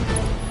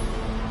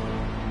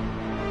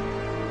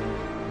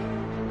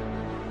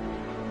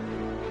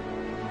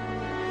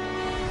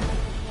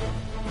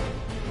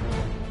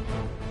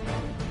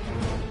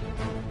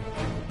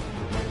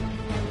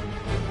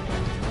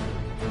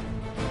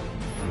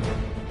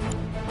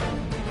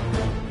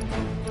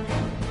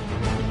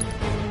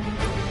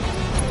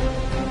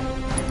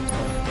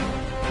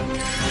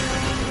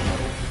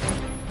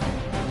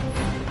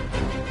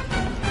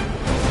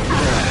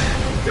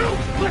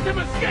 Don't let him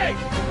escape!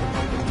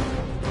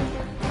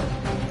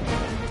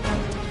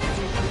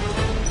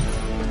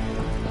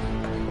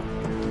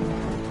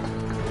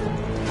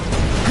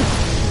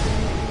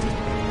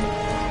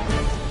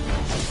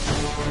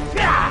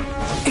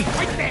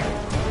 Right there!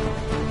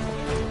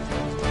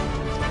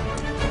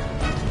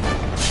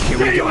 Here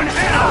we go in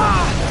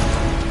hell!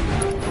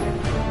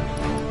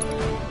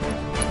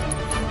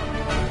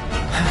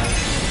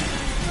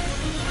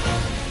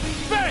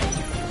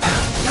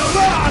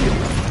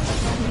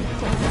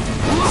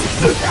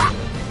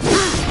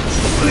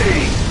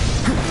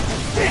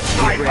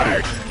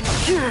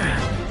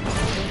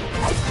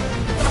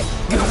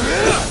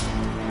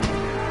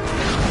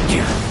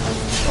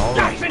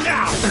 That's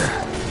enough!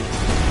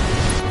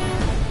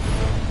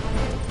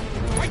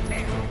 Right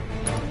there!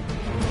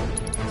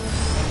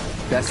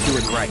 Best do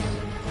it right.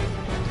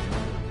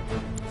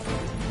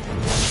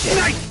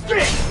 Nice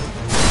trick!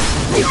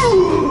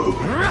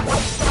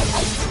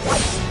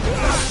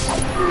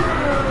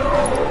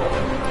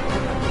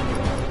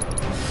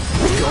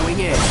 Going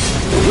in.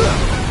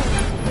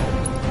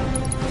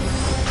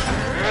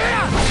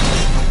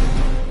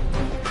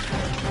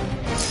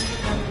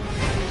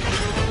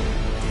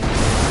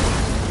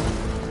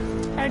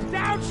 And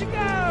down she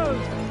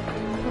goes!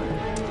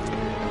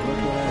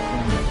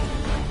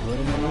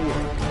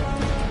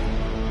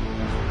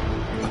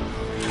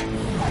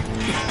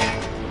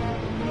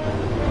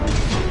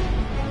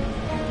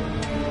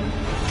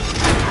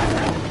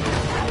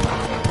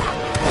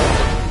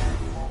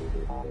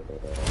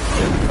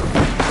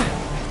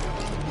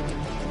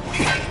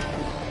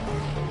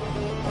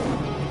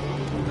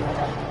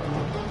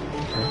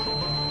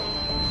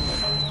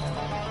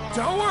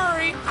 Don't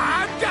worry,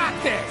 I've got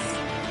this!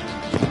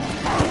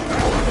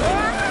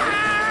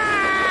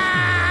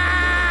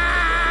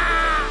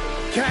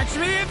 Catch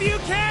me if you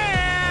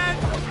can!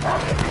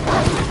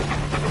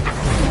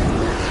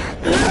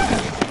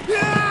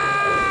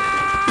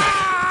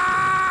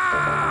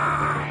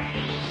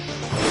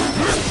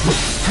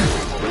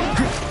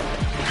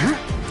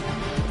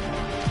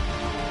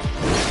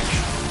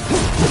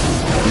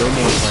 No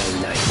more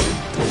playing nice.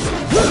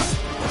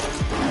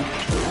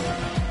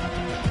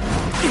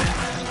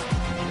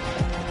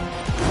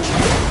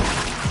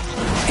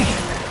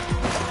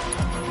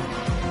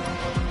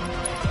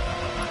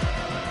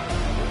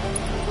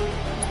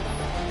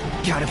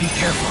 Gotta be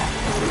careful.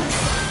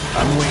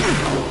 I'm waiting.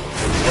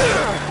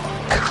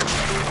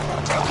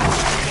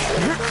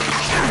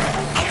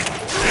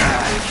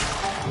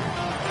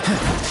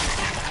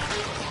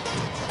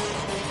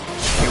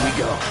 Here we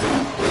go.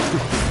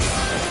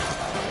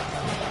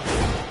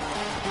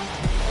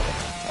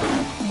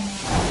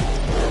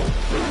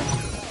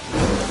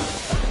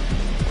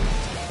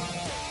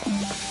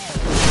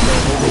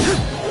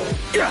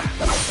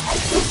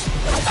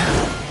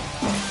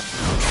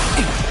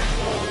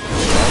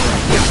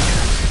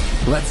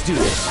 Let's do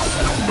this.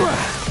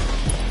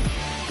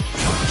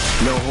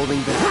 No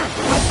holding back.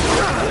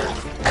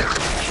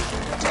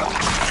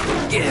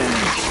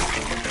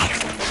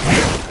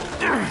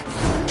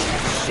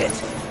 Shit.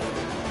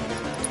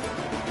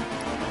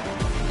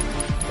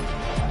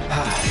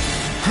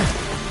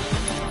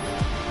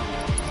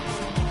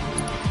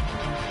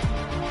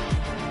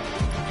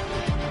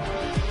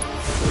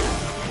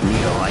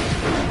 Need a light.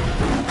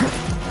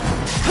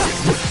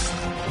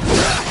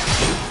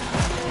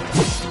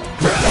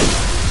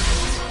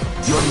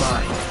 You're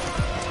mine.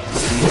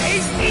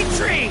 Hasty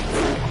tree!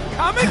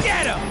 Come and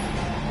get him!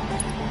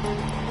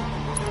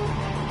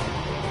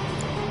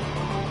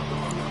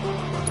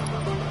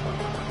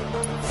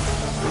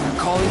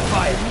 Calling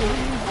fire.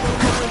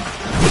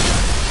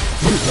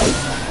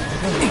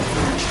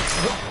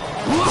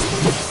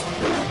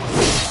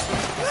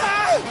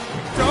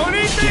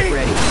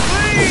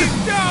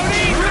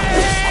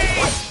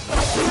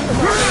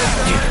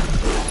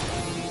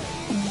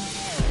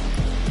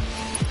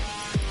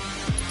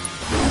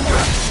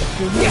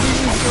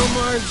 so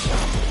much.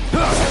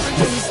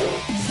 Everything's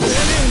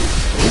spinning.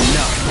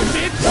 No.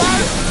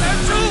 Mid-price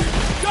special?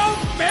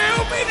 Don't fail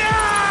me now!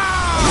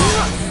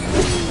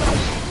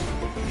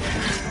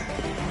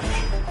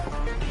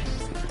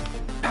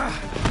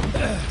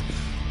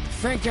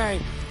 Think I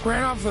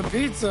ran off the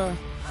pizza.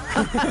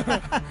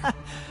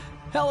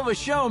 Hell of a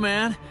show,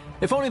 man.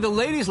 If only the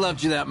ladies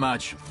loved you that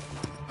much.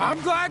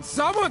 I'm glad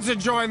someone's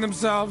enjoying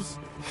themselves.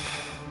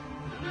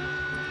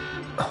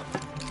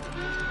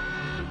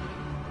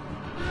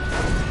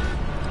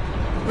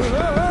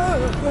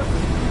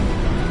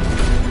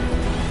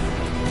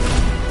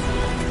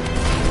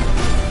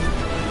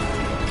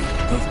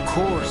 Of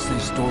course they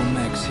store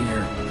mechs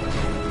here.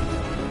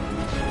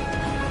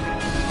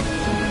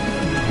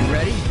 You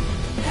ready?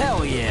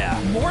 Hell yeah!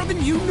 More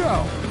than you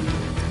know.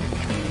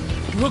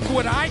 Look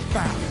what I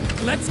found.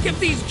 Let's give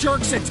these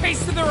jerks a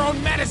taste of their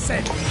own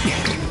medicine.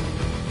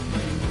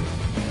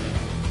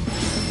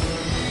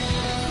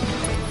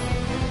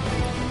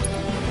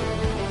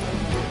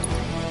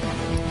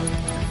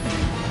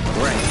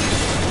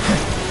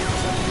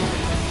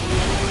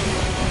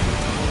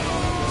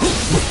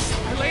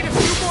 I laid a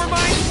few more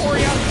mines for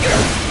you.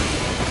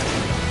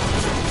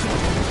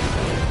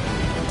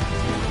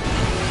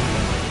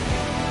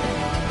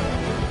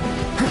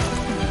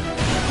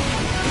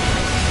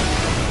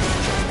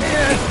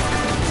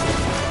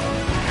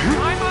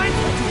 My mines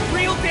will do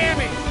real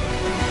damage.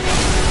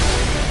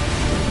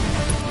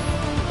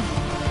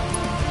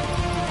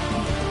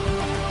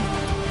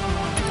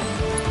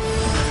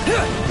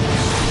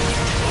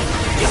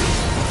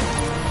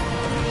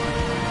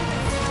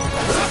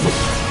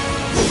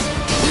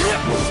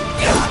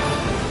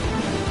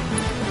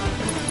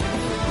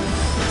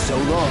 So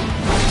long.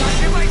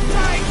 In my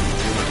sight.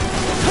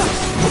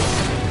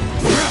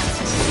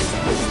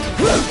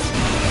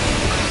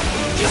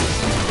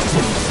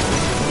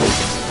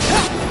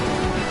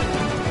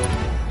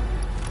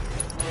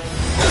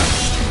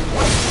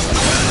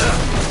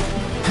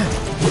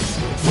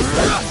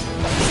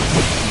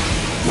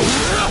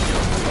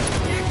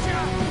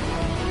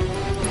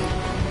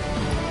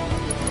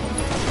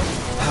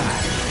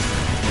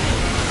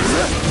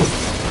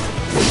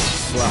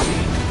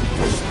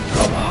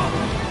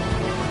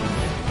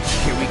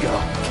 Here we go.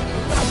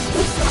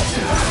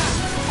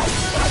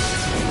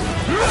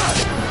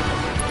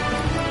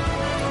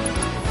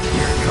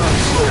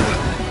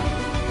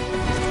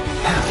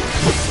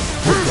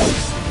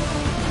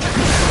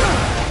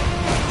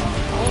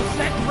 All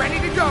set, ready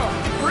to go.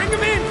 Bring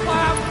them in,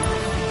 Cloud.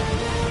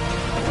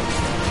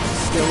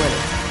 Still in it.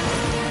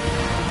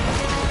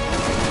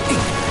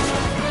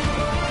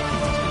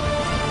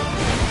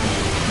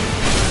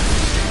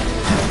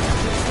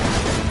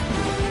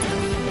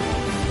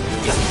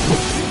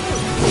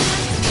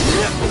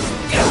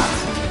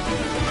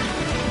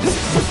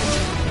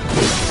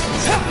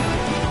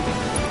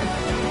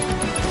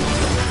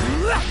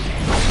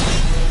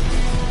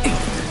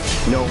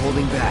 No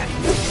holding back.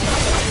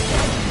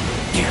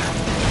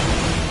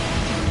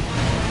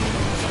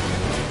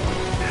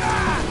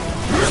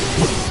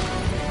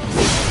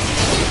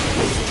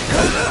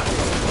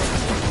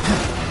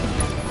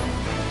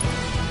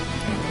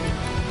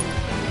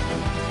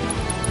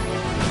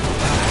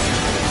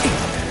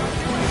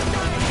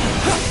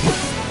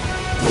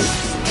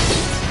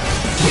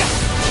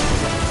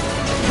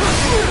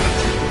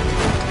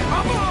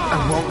 I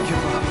won't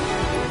give up.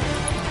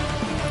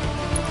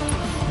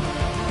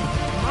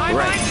 My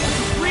mines will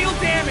do real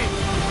damage.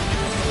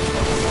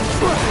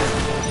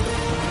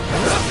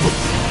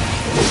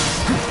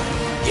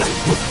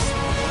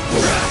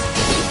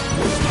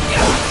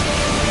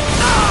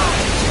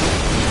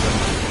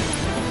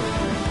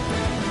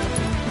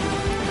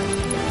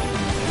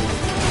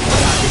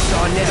 It's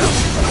on now.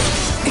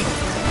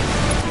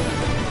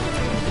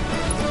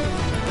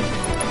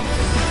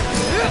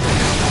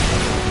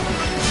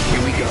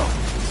 Here we go.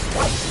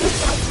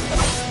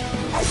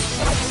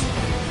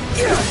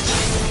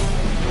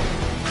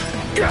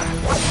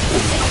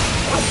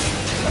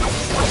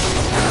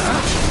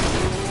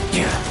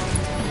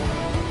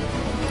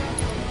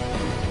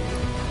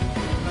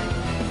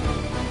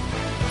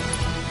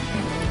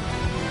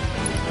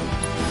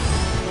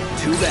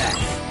 Too bad.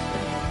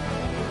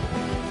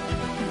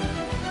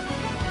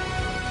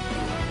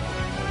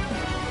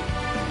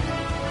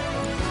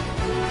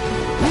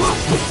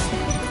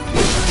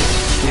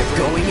 They're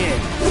going in.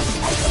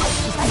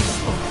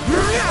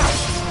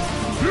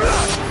 You're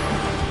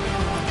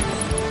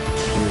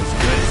as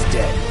good as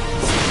dead.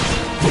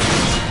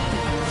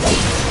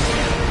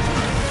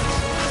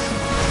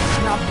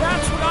 Now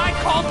that's what I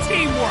call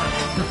teamwork.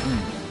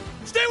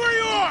 Stay where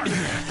you are!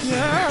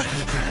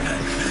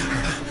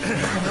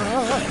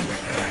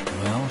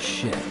 Well,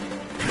 shit.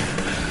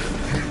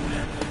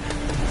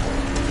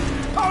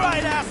 All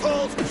right,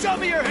 assholes, show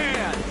me your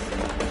hands.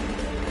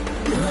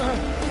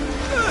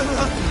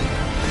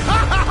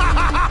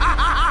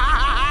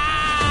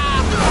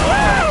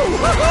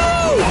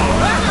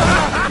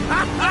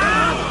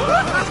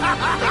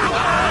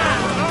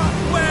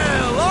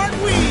 Well, aren't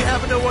we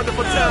having a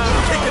wonderful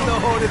time kicking the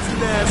hornet's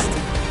nest?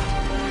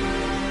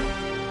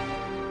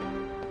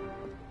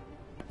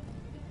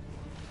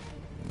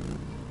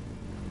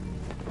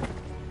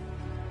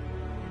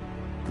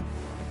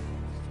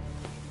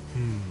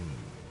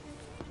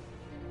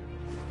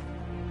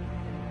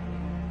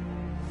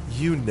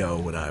 You know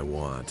what I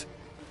want.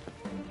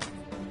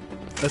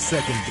 A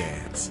second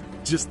dance.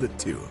 Just the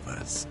two of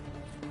us.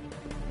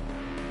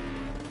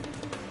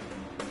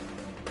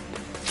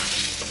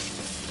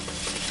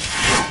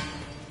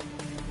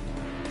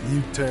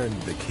 You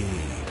turned the key.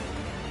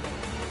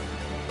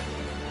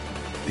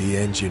 The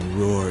engine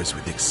roars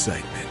with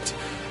excitement.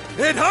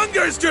 It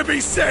hungers to be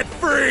set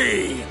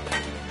free!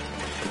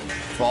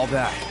 Fall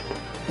back.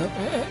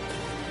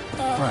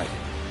 Right.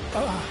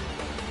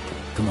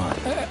 Come on.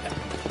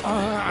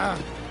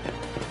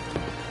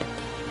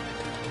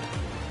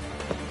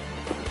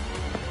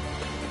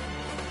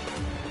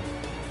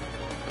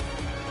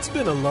 It's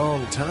been a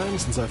long time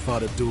since I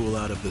fought a duel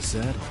out of the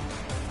saddle.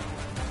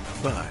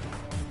 But,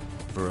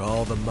 for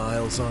all the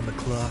miles on the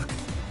clock,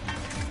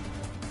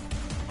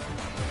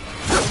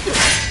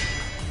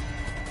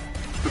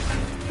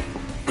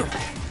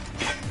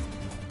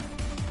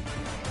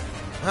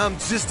 I'm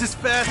just as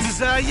fast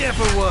as I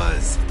ever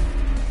was!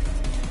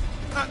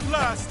 At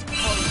last,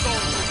 our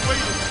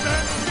long-awaited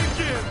dance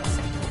begins!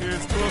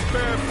 Here's to a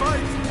fair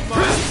fight,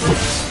 my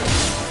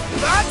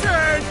friend! My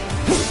turn!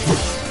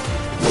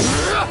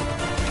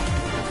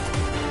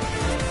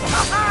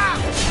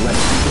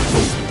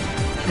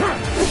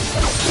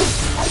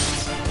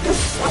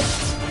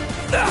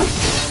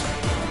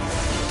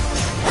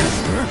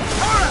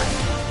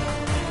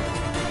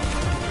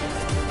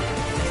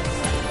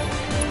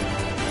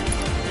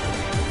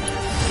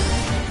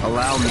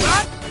 Allow me.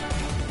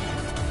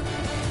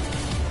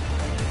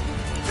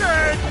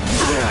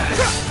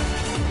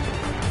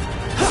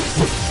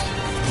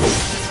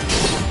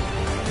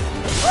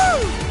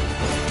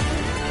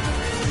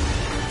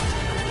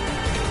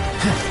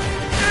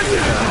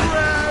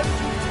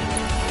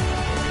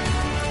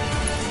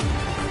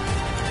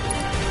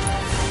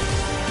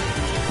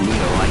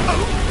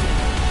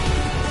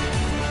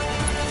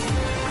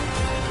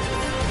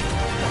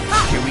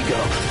 Here we go.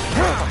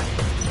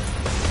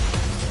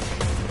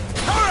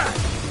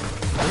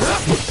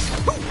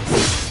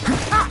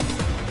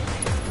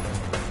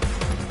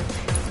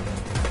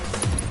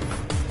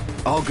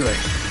 All good.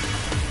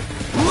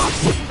 No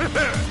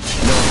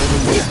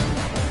holding me.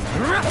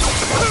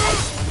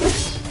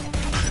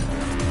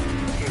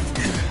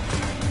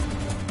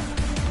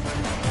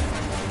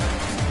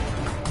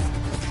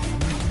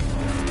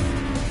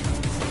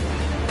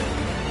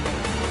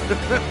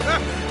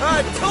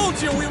 I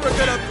told you we were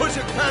gonna push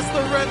it past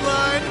the red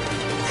line!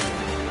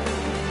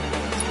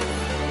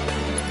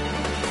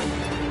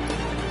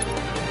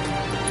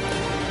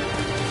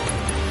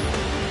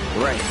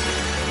 Right.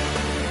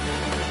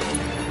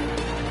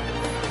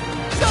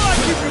 Shall I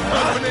keep you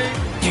company?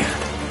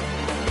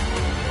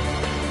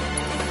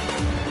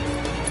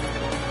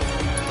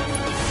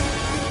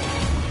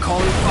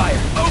 Calling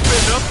fire.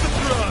 Open up the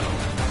throttle!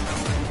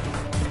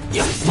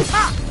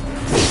 Ha!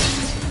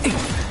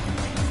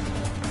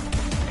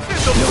 In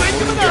the blink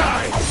of an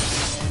eye!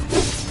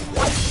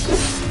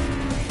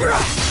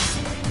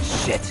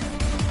 Shit.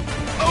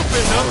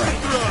 Open up the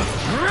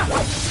throttle!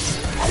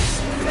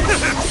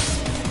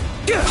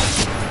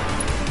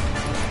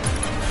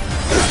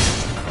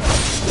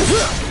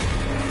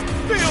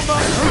 Feel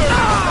my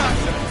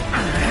passion!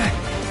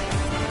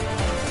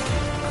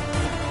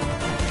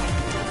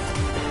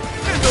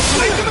 In the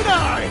blink of an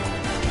eye!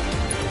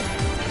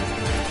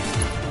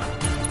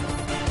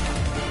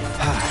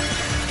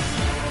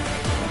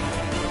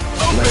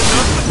 Open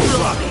up the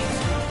throttle!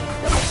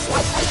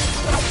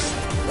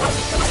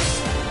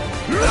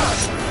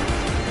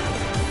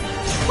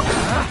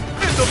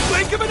 In the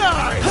blink of an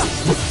eye!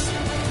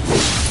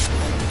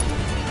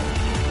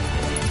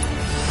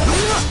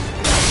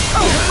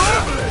 Oh,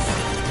 marvelous!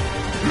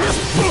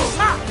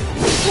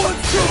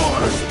 What's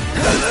yours?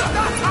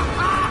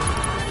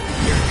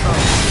 Here it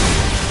comes.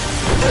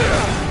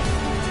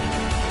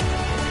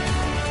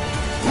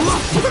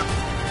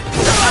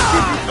 Can I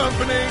keep you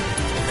company?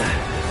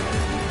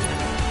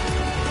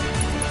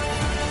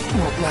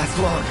 Won't last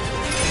long.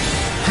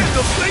 In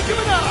the blink of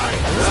an eye!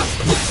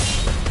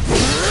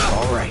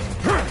 All right.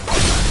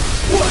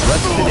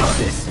 Let's finish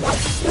this.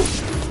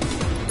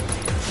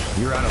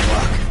 You're out of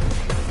luck.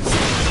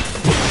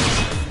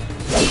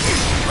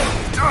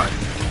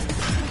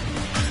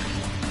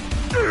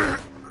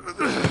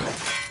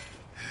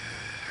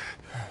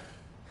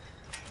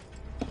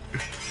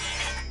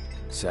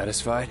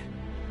 Satisfied?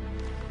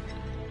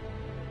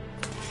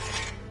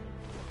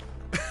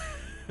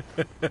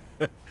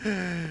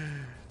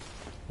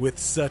 With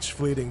such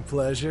fleeting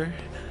pleasure?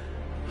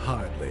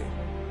 Hardly.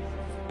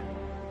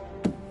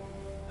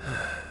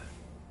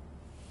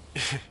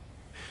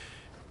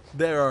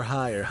 There are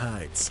higher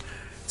heights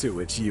to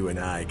which you and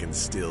I can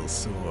still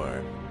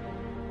soar.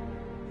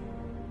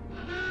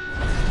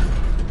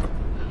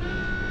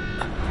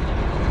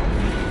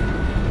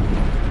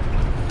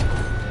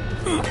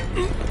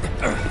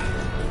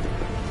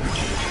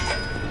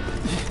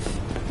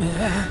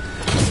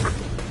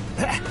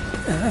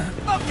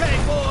 Okay,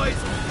 boys!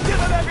 Give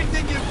them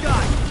everything you've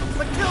got!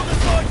 But kill the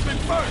swordsman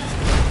first!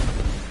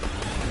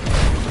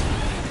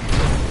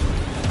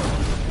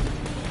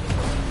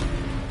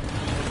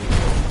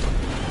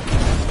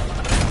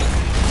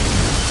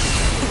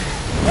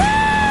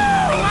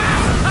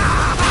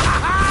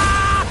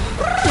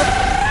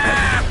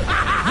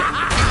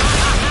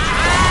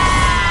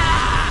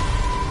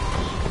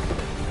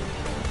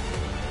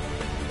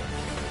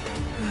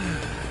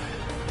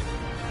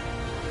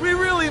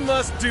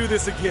 Let's do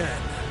this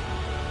again.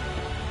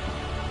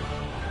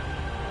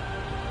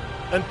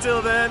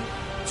 Until then,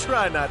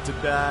 try not to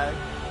die.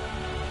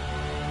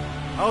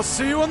 I'll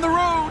see you on the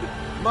road,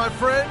 my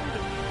friend.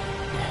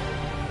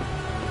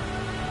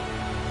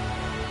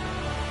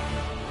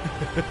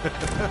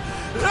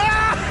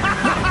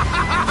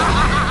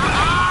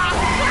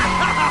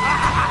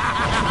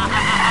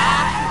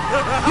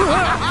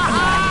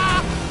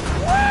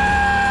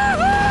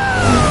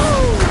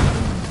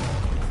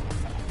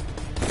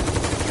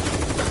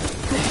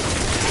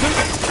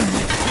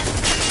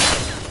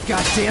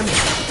 God damn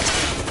it!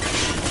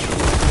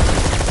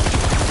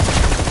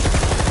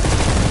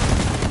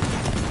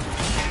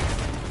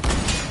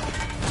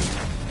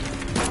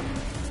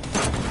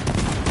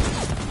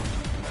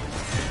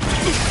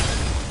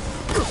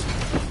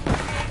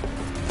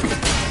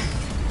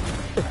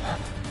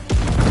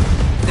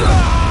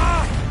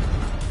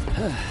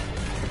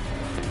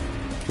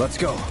 Let's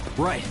go.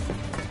 Right.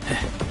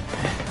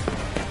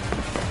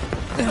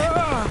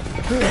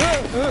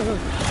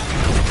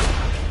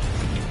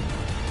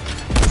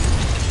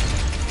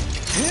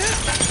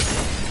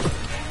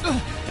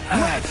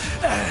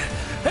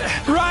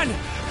 Run!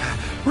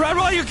 Run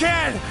while you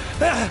can!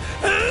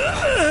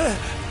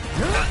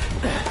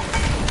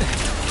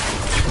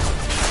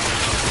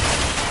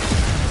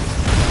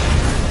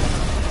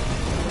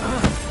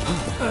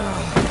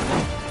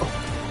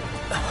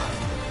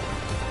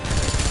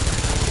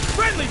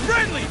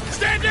 Friendly!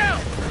 Stand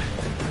down!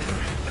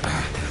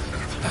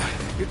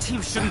 Your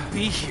team shouldn't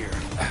be here.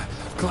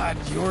 Glad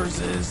yours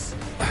is.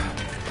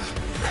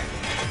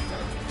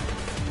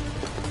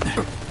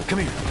 Come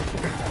here.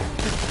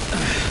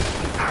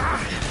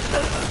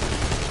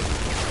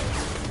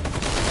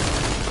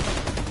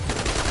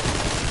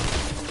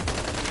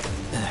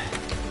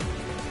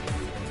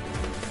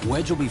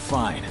 Wedge will be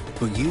fine,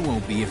 but you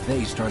won't be if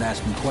they start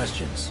asking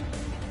questions.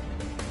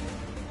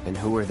 And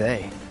who are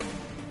they?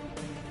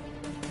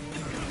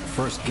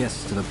 First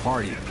guests to the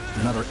party,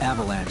 another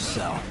avalanche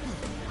cell.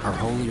 Our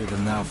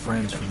holier-than-thou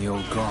friends from the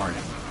old guard.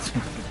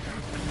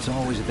 It's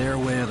always their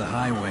way or the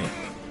highway.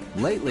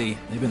 Lately,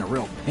 they've been a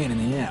real pain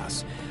in the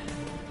ass.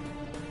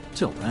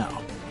 Till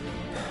now.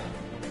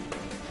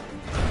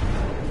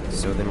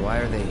 So then why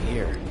are they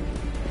here?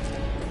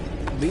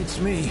 Beats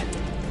me.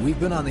 We've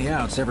been on the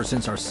outs ever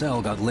since our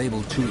cell got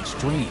labeled too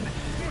extreme.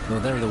 Though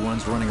they're the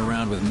ones running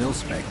around with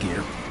mil-spec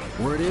gear.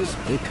 Word is,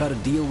 they cut a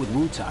deal with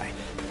Wutai.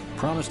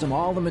 Promised him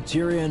all the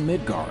materia in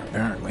Midgar,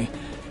 apparently.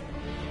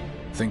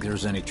 Think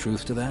there's any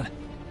truth to that?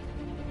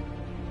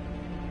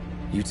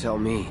 You tell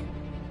me.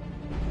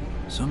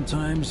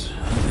 Sometimes,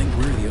 I think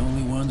we're the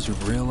only ones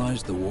who've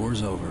realized the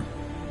war's over.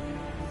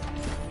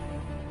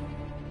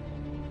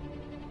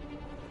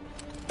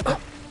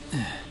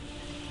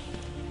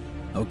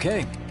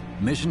 Okay,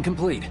 mission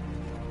complete.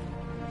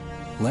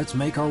 Let's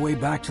make our way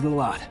back to the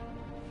lot.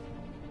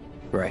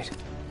 Right.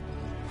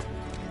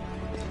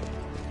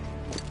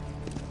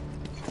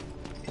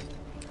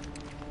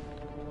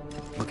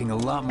 Looking a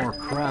lot more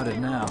crowded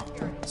now.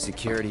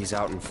 Security's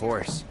out in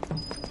force.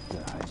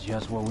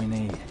 Just what we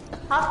need.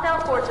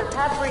 Hostile forces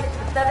have breached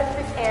the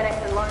 7-6 annex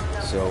in large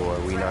numbers. So are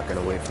we not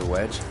gonna wait for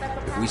Wedge?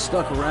 If we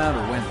stuck around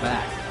or went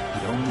back,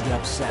 he'd only get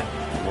upset.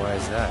 Why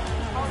is that?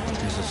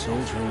 He's a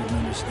soldier who wouldn't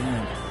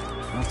understand.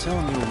 I'll tell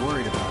him you were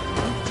worried about him,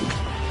 though.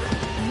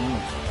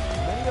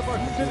 Many of our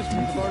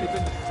citizens have already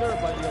been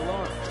disturbed by the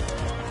alarm.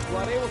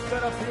 Squad A will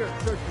set up here and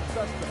search for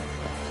suspects.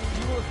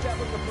 You will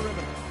establish a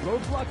perimeter.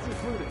 Roadblocks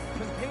included.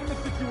 Contain the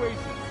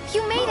situation.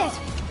 You made it!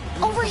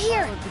 Over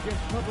here!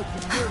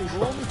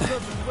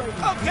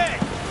 Okay!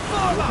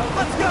 Form up!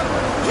 Let's go!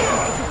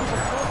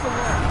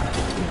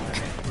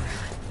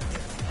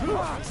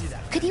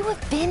 Could you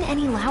have been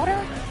any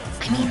louder?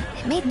 I mean,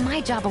 it made my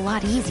job a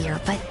lot easier,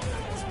 but...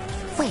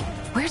 Wait,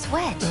 where's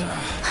Wedge?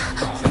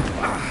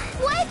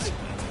 Wedge!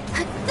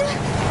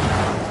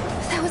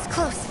 That was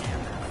close.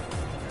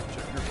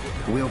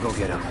 We'll go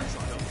get him.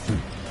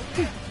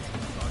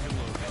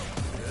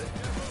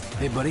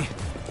 Hey, buddy.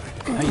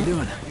 How you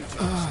doing?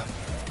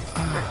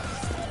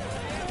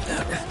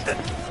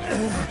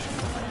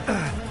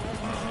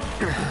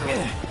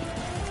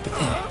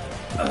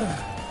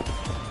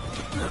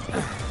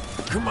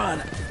 Come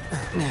on.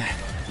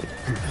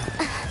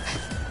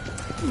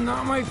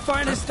 Not my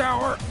finest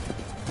hour.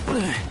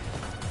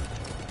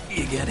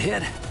 You get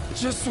hit?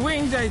 Just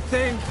swinged, I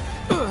think.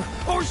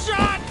 Oh,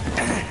 shot!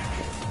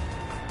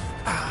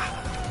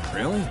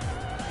 Really?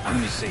 Let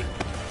me see.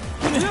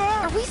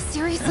 Are we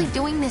seriously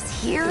doing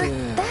this here?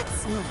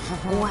 That's...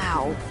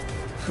 wow.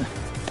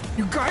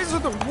 You guys are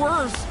the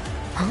worst.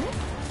 Huh?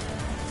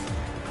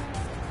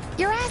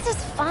 Your ass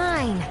is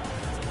fine.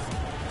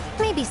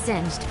 Maybe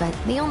singed, but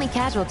the only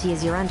casualty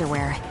is your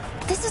underwear.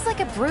 This is like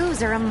a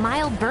bruise or a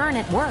mild burn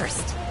at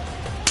worst.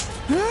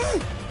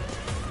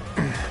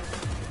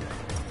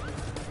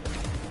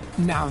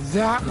 Now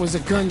that was a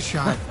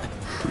gunshot.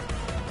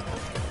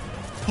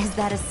 Is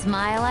that a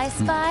smile I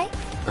spy?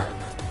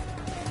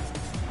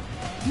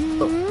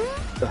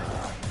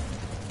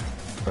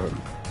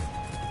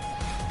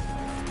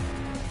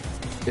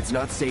 It's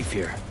not safe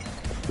here.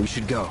 We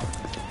should go.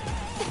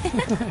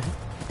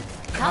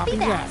 Copy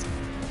that.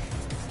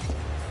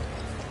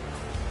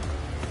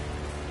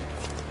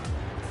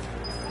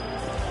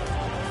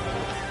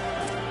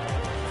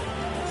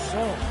 So,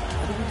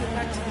 how do we get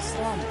back to the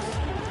slums?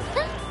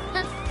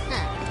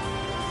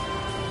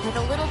 With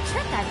a little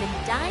trick I've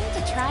been dying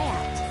to try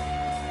out.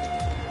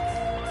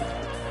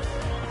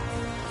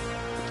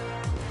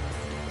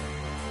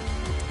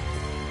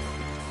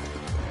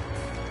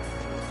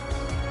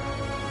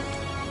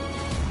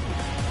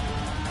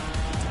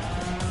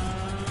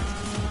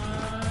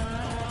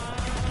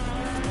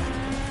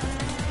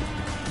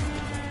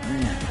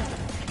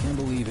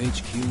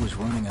 HQ was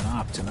running an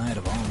op tonight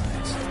of all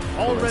nights.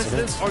 All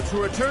residents are to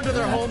return to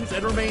their homes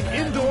and remain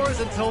indoors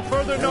until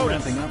further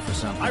notice. Ramping up for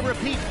something. I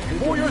repeat,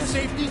 for your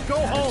safety, go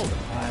home.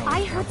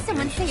 I heard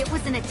someone say it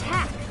was an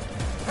attack.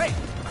 Hey,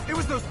 it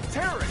was those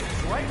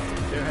terrorists, right?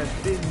 There has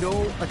been no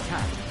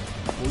attack.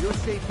 For your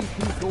safety,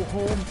 please go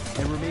home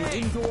and remain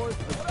indoors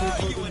until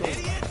further notice.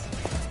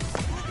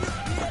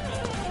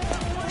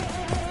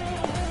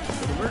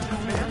 An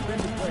emergency has been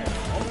declared.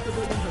 All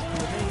civilians are to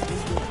remain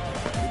indoors.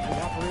 The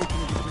operation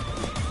is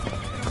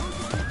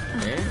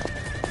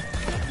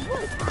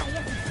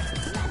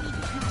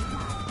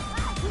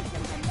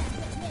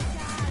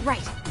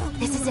Right,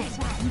 this is it.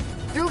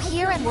 Through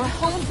here and we're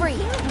home free.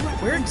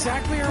 Where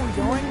exactly are we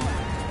going?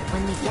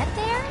 When we get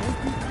there,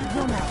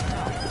 you'll know.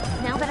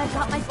 Now that I've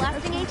got my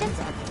blasting agents,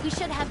 we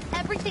should have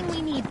everything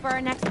we need for our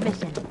next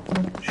mission.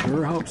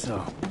 Sure hope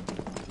so.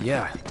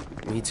 Yeah,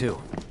 me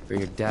too. For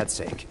your dad's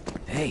sake.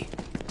 Hey,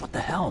 what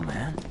the hell,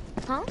 man?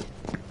 Huh?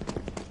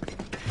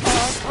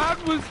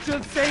 Cloud was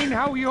just saying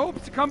how he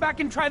hopes to come back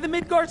and try the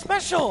Midgar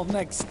special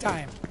next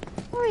time.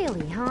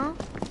 Really, huh?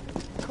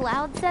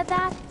 Cloud said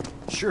that?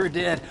 Sure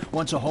did.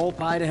 Wants a whole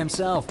pie to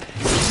himself.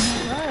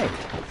 Right.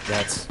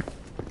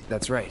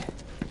 That's right.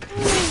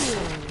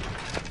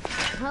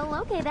 Well,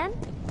 okay then.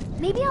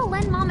 Maybe I'll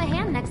lend Mom a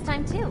hand next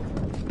time too.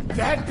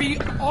 That'd be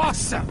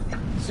awesome!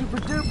 Super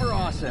duper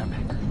awesome.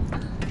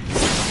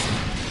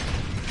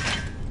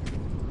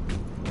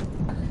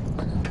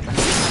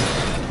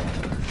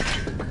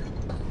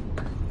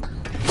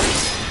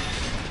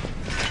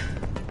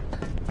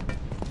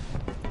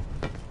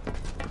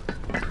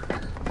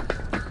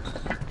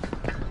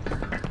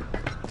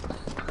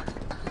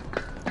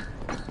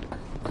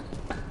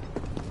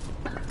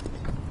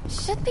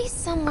 Should be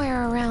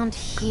somewhere around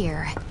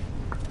here.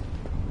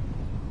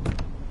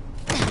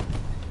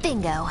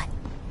 Bingo.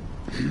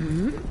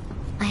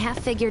 I half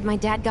figured my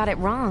dad got it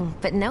wrong,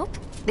 but nope.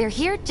 They're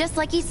here just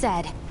like he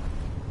said.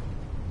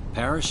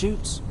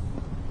 Parachutes?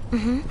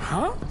 Mm-hmm.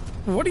 Huh?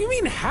 What do you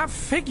mean half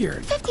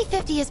figured?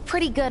 50-50 is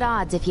pretty good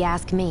odds if you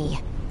ask me.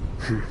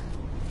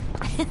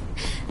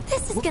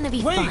 This is gonna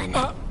be fun.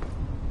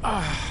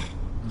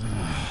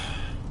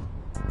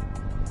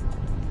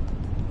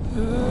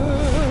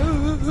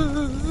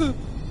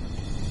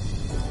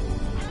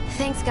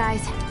 Thanks,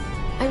 guys.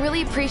 I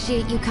really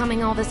appreciate you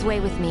coming all this way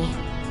with me.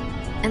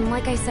 And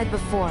like I said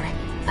before,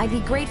 I'd be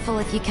grateful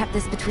if you kept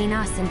this between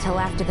us until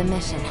after the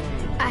mission.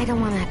 I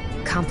don't want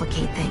to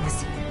complicate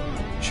things.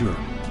 Sure.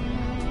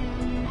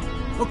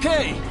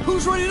 Okay,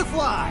 who's ready to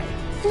fly?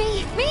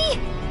 Me!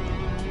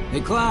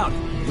 Hey, Cloud,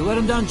 you let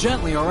him down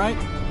gently, all right?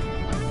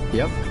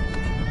 Yep.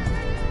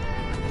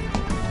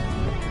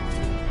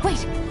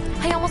 Wait,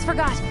 I almost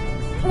forgot.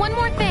 One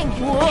more thing.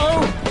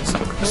 Whoa!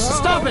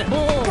 Stop it!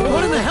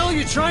 What in the hell are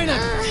you trying to...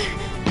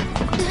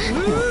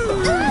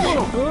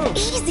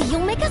 Easy,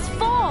 you'll make us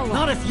fall.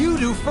 Not if you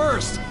do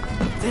first.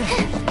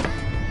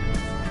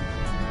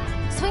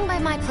 Swing by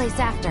my place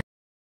after.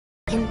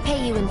 I can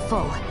pay you in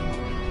full.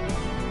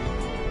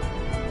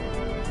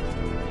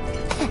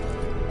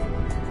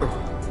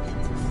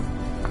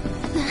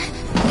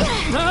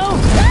 No!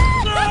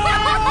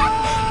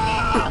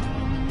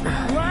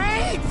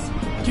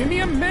 Wait! Give me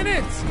a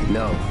minute!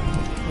 No.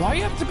 Why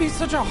you have to be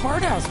such a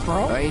hard ass,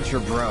 bro? I ain't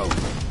your bro.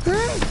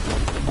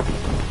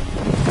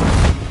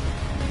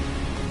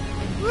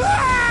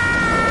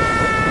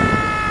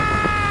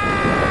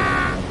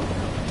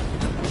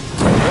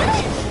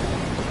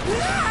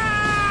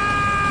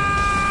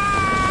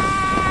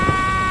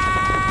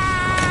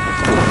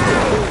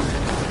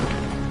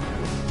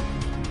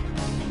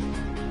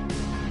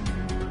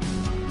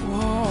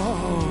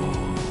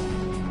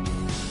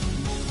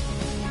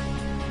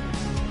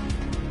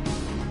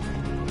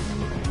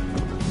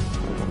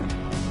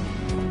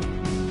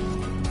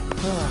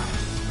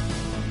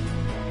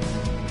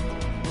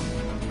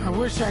 I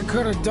wish I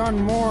could have done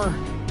more.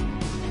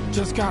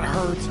 Just got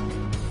hurt.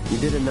 You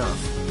did enough.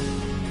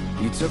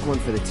 You took one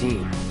for the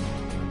team.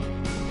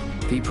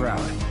 Be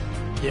proud.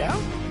 Yeah?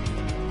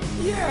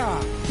 Yeah!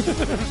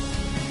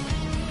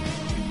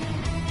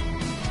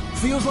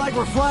 Feels like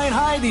we're flying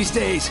high these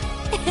days.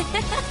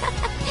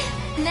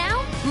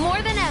 Now,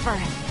 more than ever.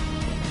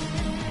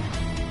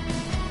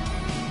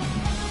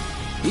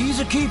 He's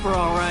a keeper,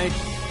 all right.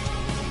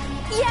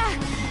 Yeah!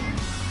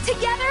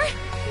 Together,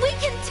 we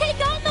can take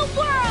on the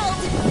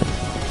world!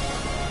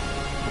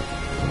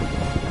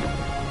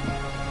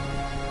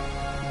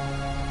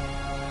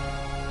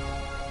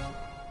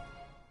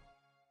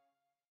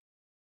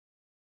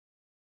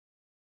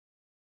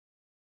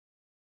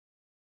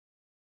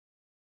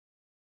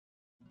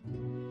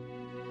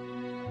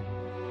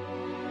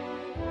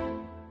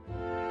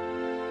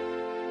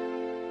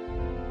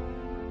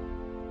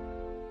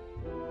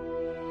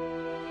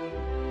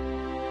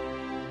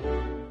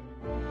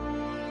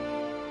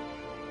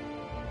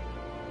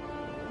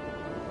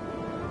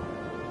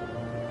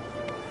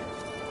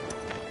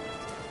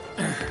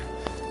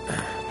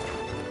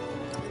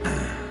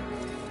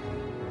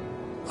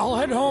 I'll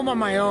head home on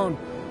my own.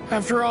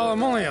 After all,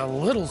 I'm only a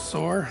little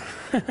sore.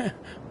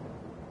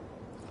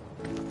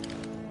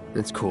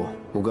 It's cool.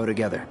 We'll go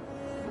together.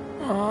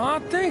 Aw,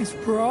 thanks,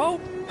 bro.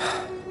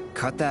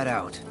 Cut that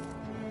out.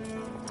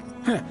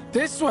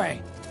 This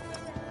way.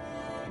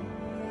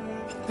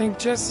 Think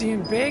Jesse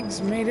and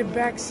Biggs made it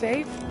back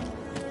safe?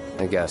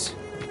 I guess.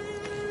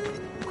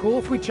 Cool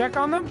if we check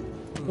on them?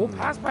 We'll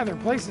pass by their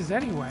places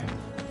anyway.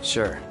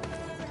 Sure.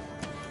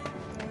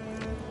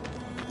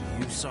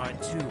 You saw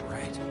it too,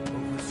 right?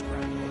 Over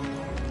scramble.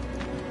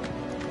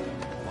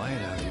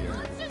 Quiet out here.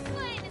 Monster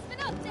Slaying has been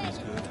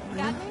updated.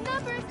 Got new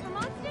numbers for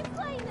Monster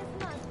Slaying this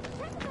month.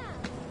 Check them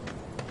out.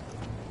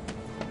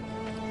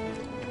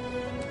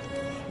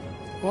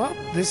 Well,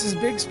 this is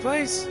Biggs'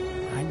 place.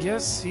 I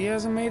guess he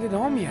hasn't made it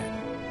home yet.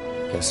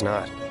 Guess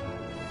not.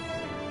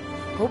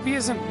 Hope he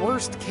isn't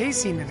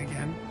worst-casing it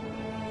again.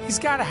 He's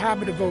got a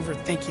habit of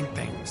overthinking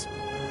things,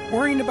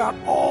 worrying about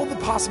all the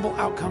possible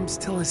outcomes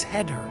till his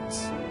head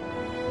hurts.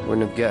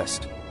 Wouldn't have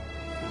guessed.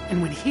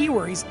 And when he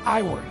worries,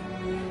 I worry.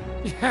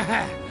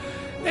 Yeah.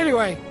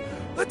 Anyway,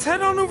 let's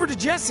head on over to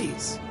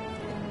Jesse's.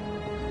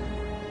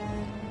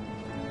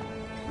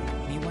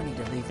 Anyone need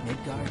to leave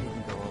Midgard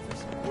and go over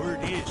some...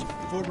 Word is,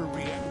 former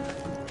reactor.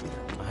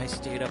 I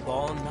stayed up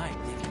all night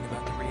thinking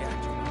about the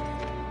reactor.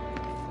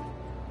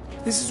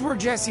 This is where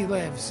Jesse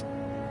lives.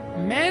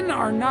 Men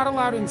are not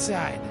allowed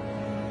inside.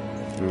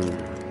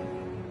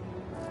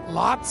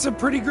 Lots of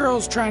pretty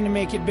girls trying to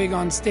make it big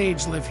on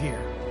stage live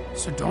here.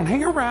 So don't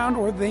hang around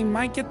or they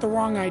might get the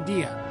wrong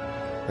idea.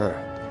 Huh.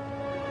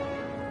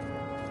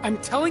 I'm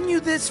telling you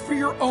this for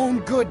your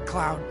own good,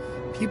 Cloud.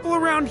 People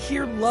around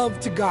here love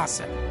to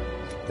gossip.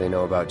 They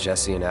know about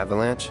Jesse and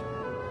Avalanche?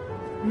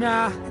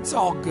 Nah, it's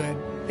all good.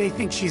 They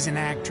think she's an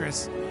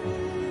actress.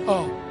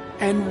 Oh,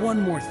 and one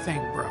more thing,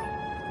 bro.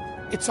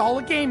 It's all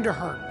a game to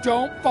her.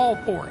 Don't fall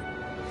for it.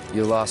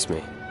 You lost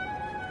me.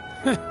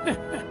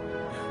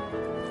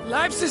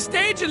 Life's a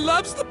stage and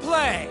love's the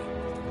play.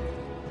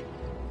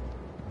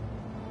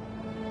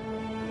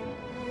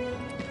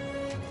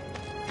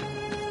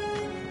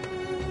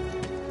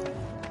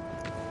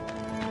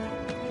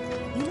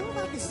 You know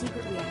about the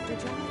secret reactor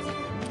jobs?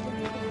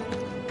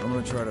 I'm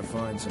gonna try to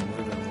find some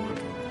where they're working.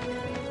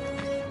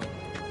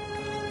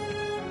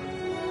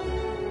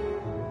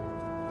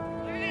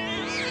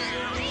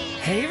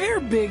 Hey there,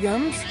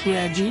 Bigums,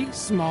 Reggie,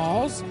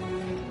 Smalls.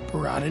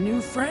 Brought a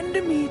new friend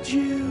to meet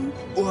you.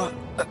 What?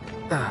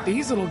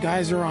 These little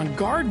guys are on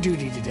guard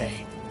duty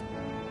today.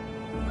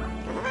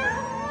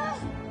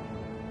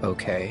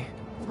 Okay.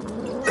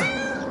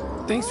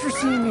 Thanks for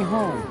seeing me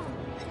home.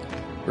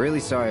 Really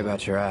sorry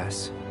about your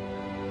ass.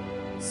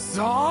 It's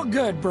all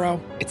good,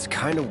 bro. It's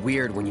kind of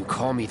weird when you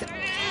call me that.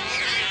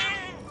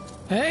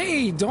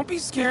 Hey, don't be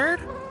scared.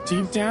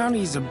 Deep down,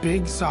 he's a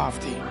big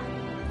softie.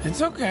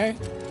 It's okay.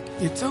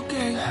 It's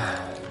okay.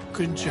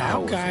 Good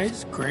job,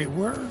 guys. Great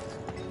work.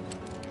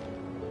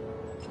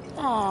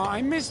 Aw,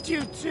 I missed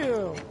you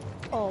too.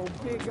 Oh,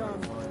 big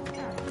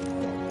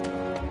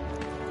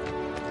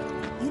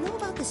You know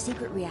about the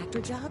secret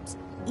reactor jobs?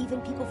 Even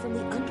people from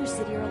the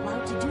Undercity are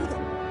allowed to do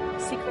them.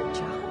 Secret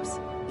jobs?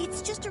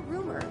 It's just a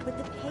rumor, but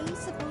the pay is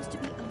supposed to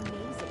be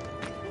amazing.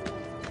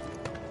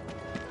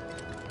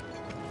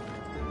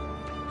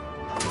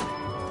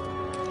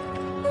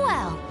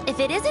 Well, if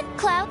it isn't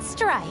Cloud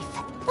Strife.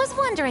 Was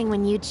wondering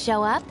when you'd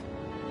show up.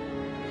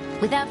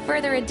 Without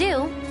further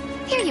ado,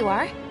 here you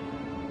are.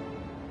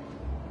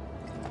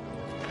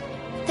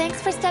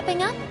 Thanks for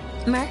stepping up,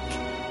 Merc.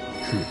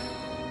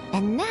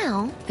 And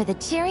now for the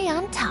cherry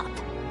on top.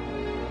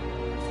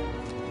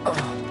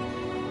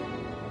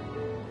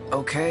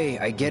 Okay,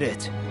 I get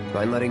it.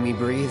 Mind letting me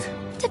breathe?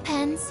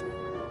 Depends.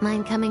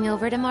 Mind coming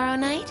over tomorrow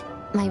night?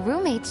 My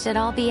roommates should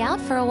all be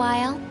out for a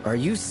while. Are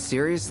you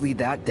seriously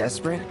that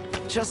desperate?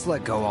 Just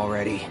let go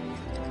already.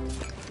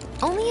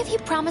 Only if you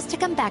promise to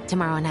come back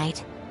tomorrow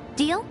night.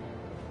 Deal?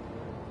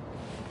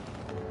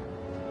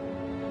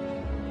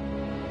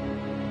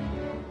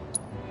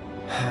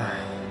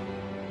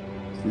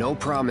 No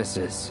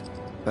promises,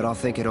 but I'll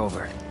think it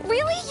over.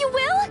 Really? You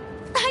will?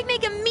 I'd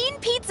make a mean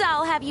pizza,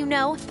 I'll have you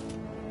know.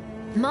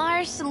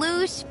 Marsh,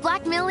 Loosh,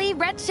 Black Millie,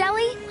 Red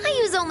Shelly.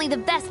 I use only the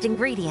best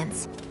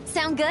ingredients.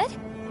 Sound good?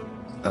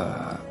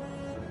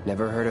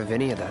 Never heard of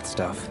any of that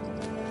stuff.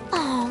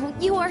 Oh,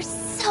 you are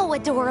so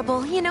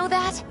adorable, you know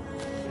that?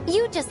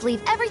 You just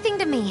leave everything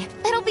to me.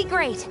 It'll be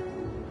great.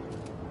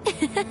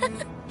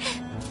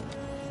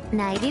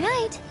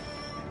 Nighty-night.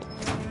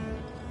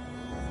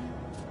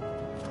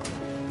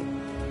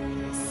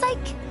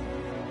 Psych.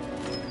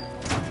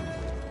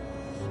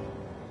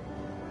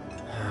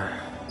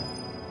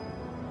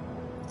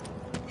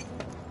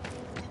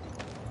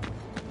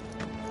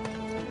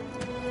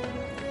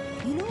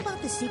 You know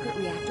about the secret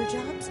reactor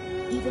jobs?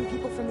 Even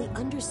people from the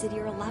Undercity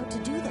are allowed to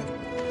do them.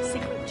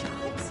 Secret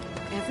jobs?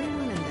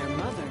 Everyone and their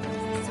mother.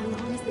 So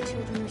long as the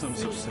children are I'm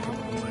so sick of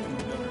them liking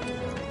together.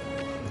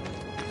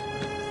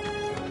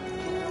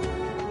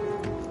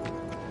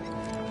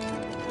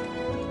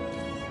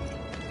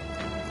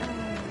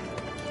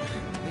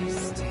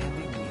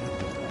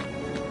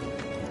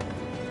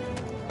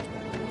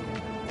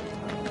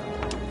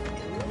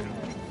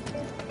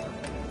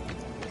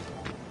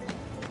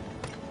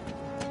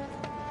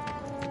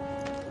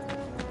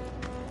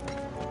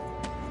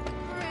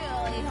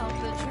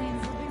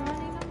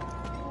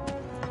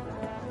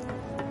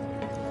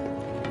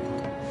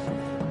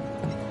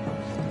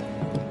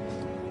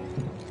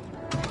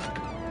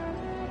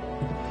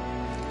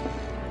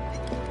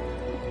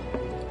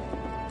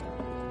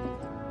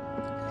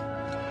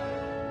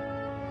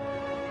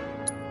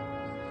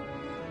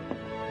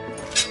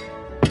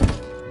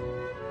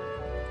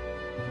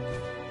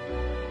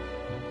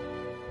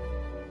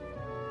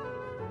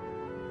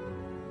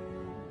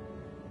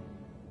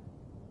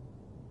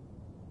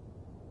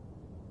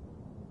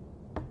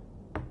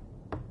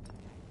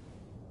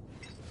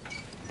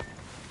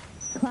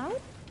 Cloud?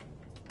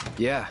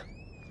 Yeah,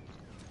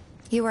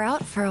 You were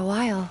out for a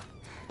while.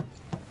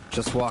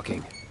 just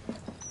walking.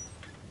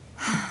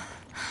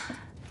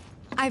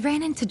 I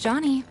ran into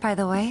Johnny, by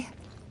the way.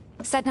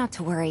 Said not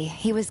to worry,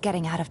 he was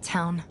getting out of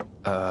town.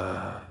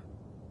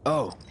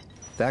 Oh,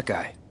 that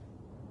guy.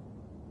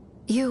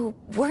 You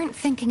weren't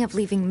thinking of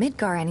leaving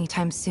Midgar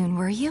anytime soon,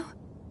 were you?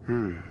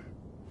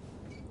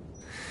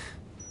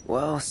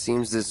 Well,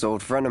 seems this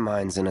old friend of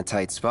mine's in a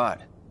tight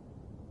spot.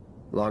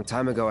 Long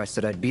time ago I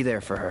said I'd be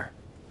there for her.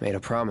 Made a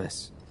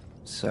promise.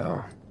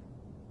 So...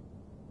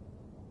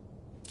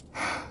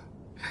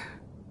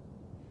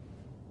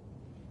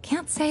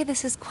 Can't say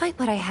this is quite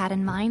what I had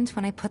in mind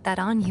when I put that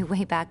on you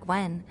way back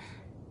when.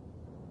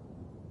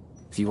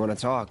 if you want to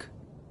talk,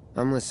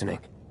 I'm listening.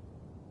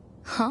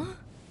 Huh?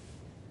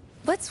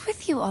 What's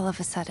with you all of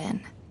a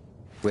sudden?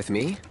 With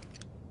me?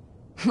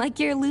 Like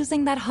you're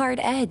losing that hard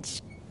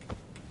edge.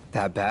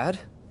 That bad?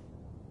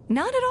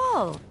 Not at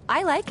all.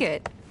 I like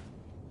it.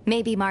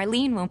 Maybe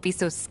Marlene won't be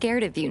so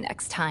scared of you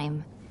next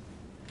time.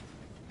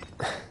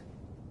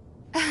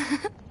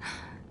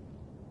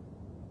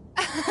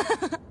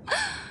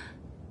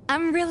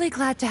 I'm really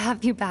glad to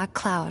have you back,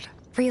 Cloud.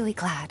 Really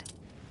glad.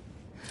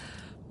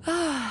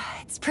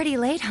 It's pretty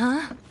late,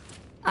 huh?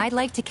 I'd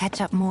like to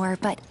catch up more,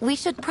 but we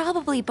should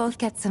probably both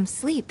get some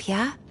sleep,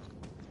 yeah?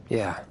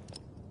 Yeah.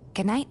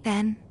 Good night,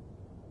 then.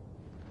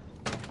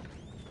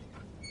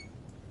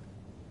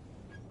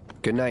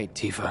 Good night,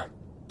 Tifa.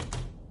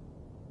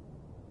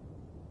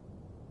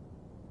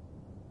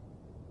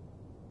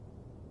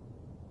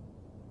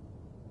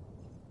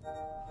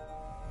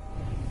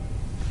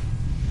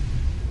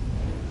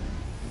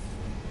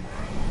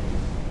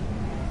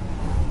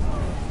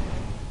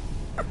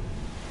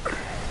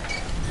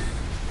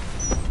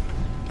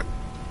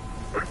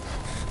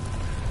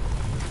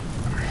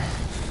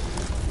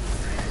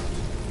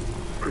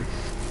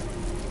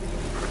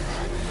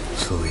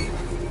 Sleep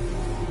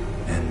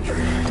and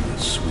dream the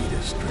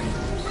sweetest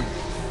dreams.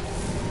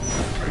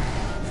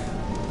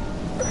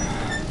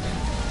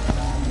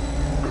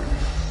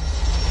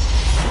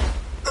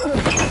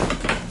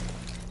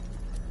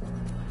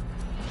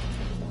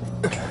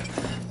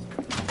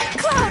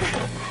 Cloud!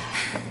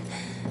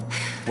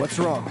 What's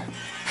wrong?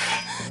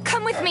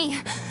 Come with me!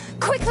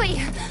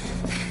 Quickly!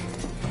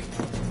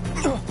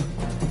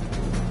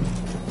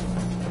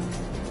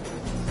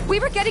 We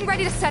were getting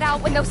ready to set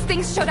out when those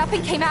things showed up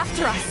and came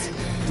after us.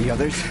 The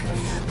others?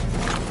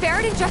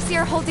 Barrett and Jesse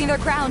are holding their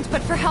ground,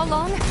 but for how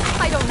long?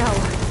 I don't know.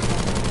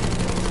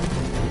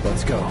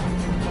 Let's go.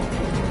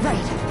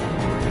 Right.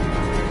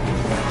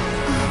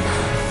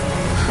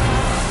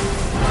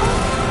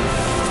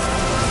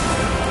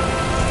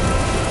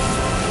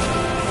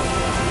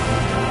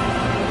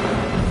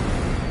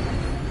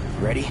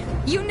 Ready?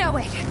 You know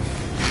it.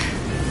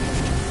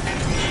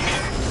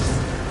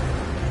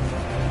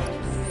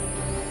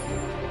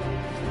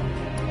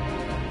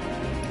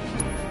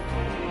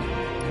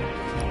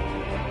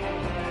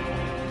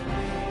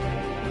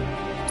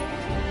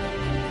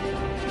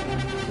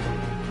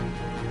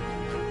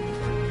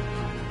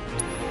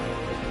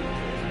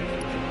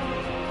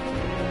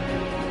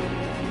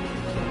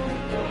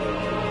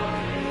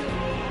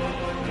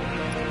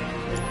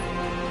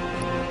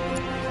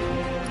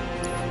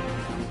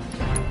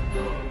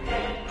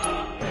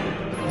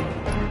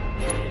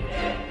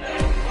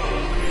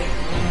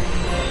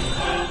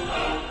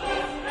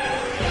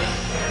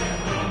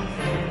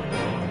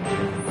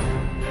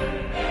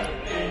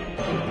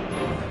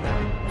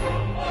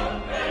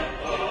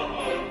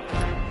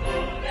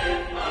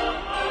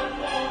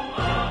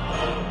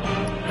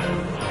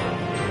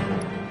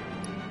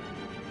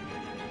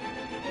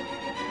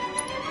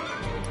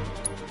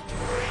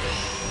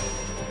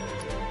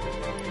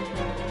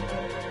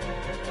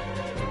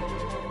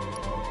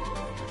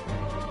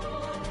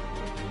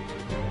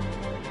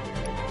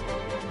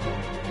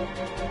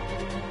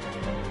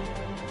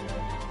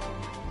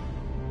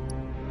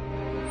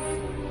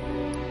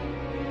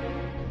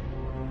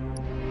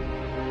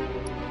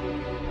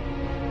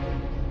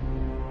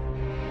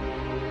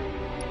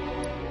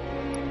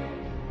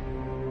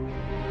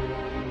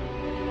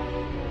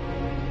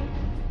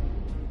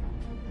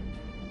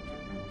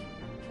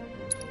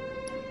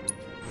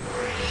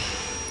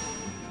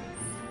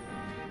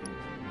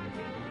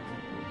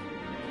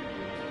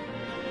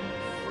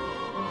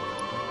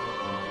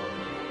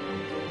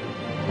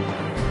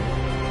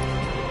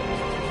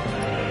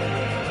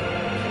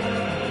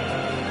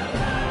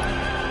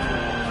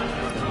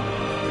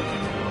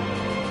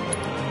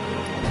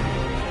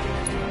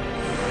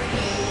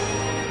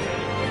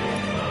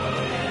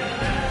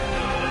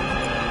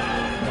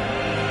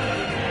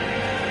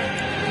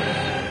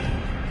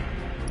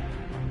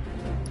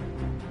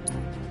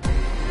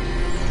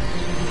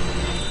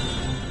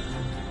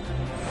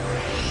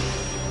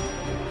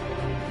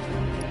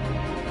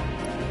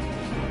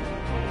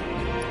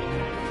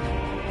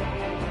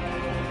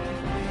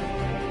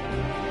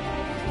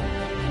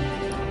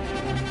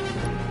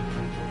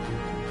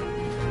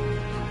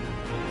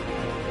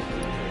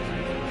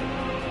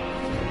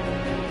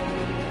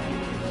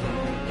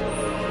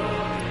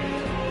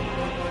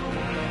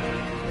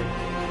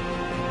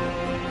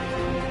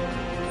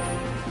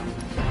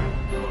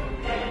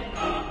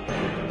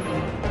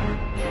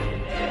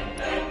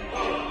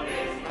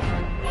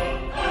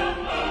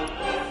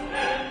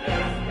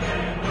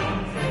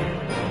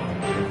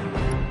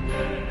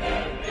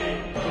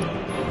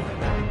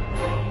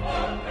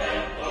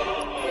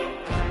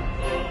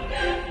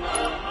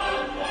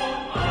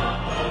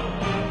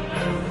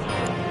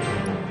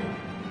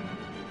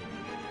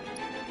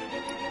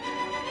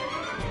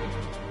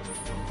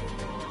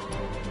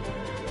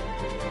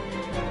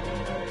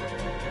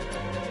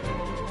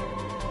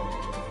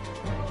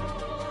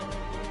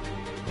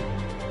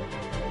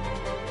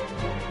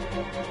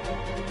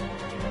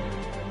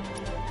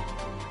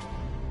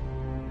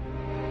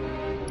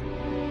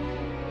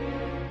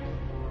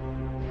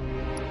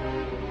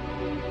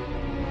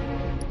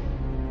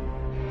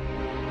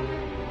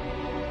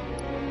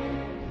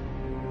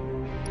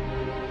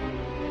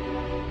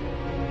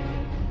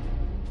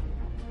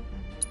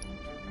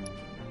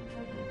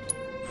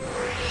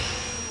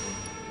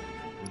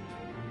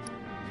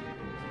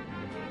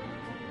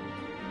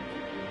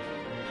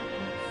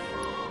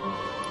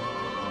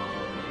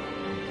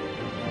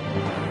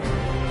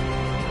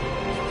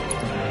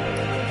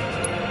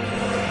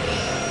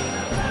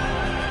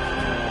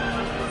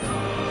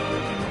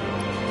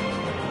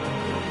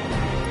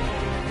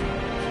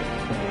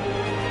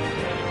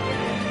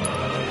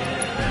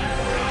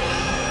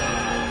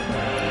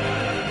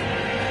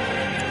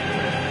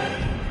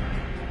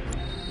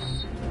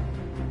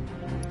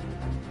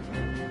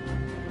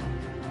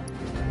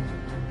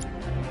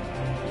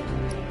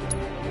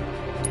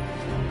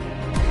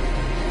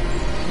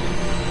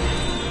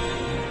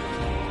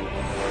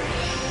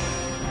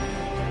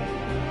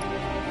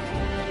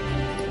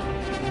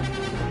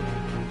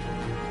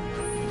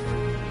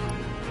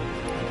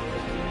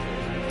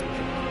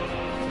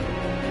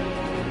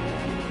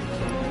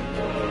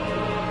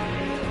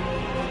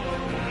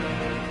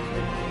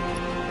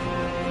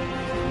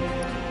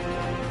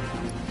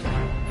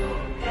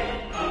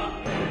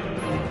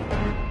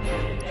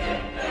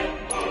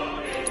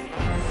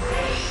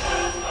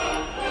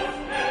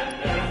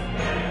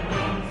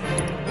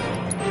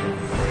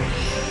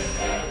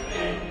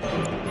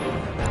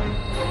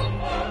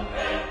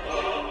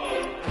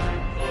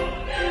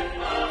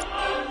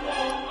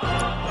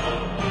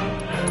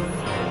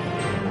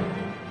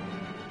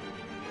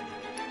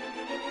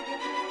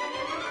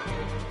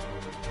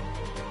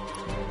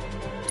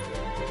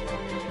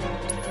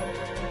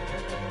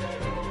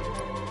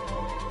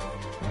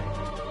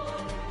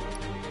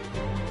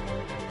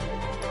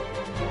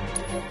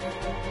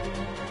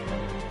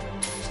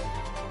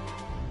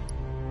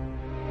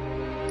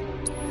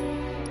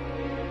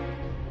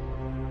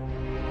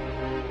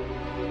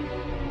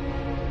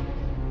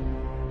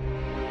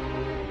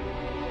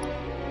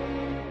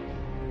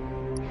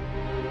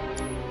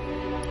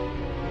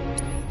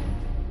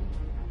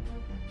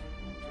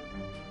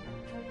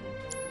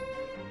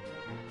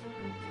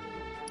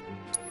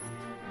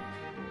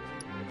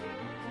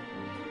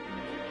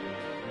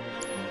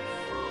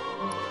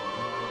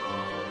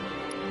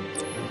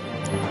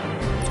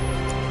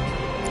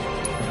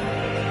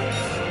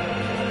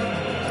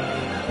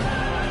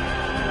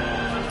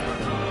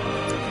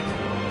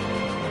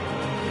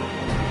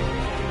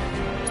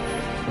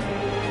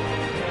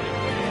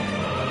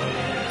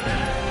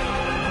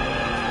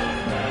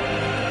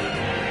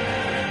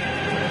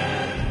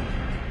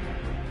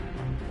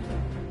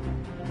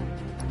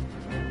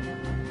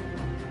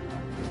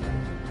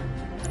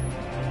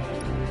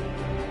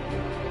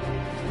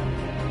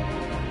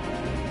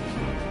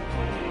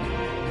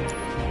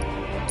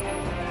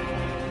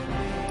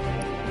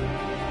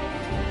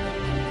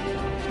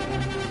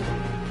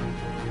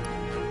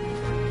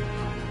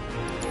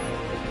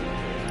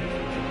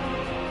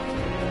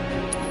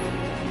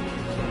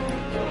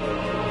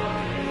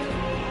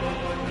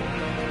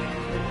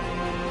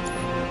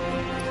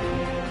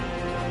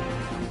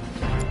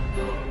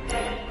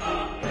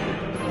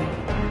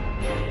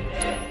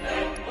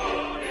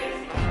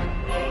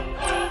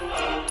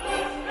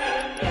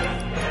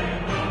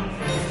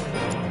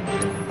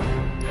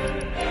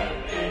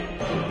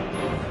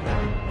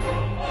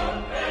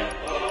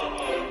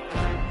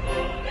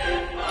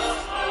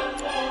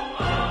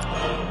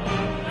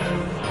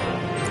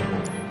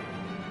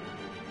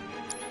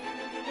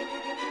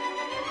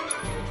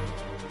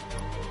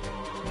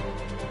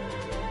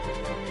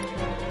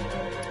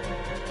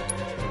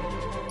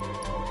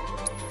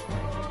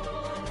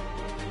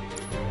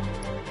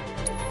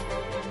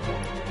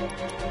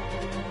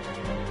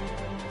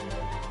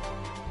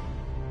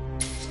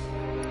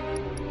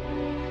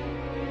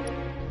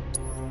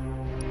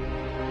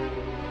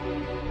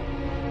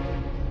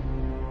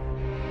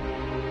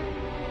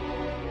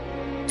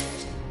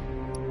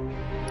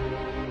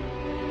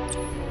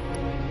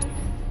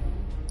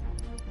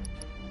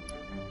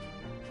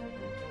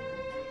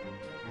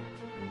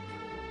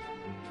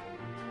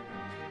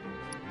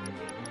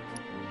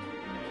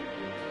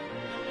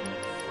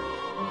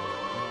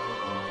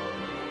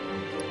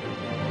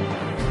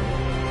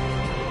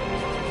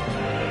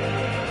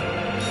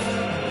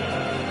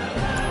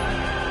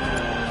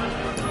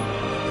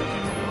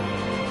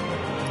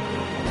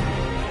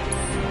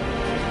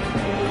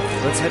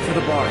 head for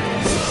the bar.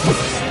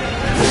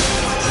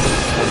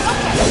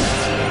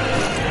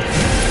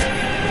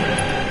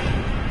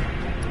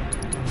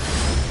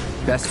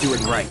 Best do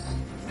it right.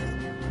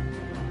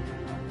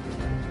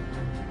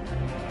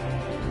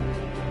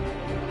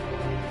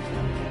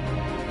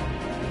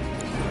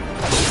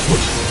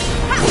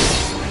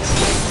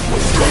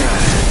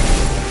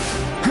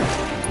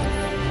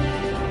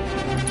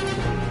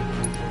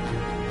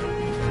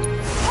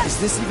 Is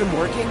this even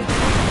working?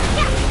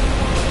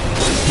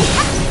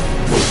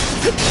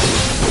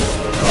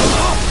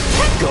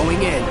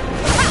 Going in.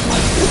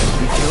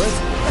 You kill it?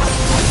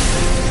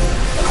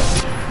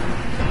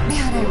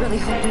 Man, I really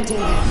hope we did.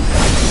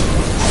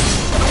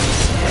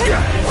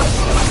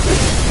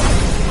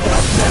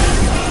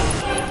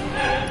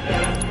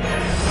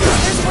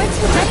 There's way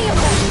too many of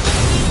them.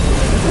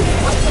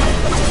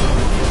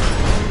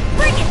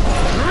 Bring it!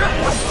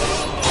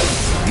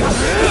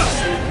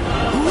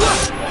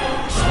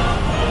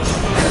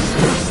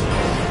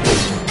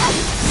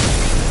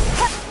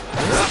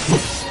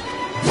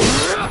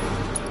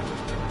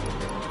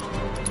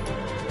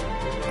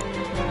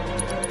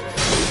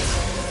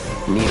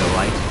 Need a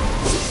light?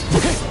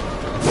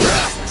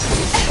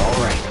 All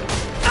right.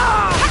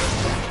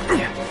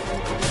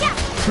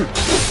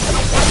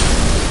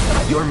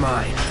 You're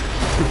mine.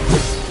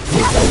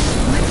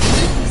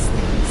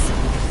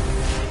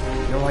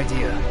 No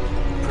idea.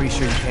 Pretty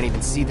sure you can't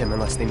even see them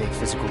unless they make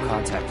physical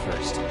contact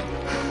first.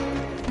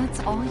 That's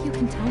all you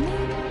can tell me?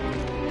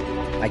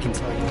 I can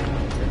tell you.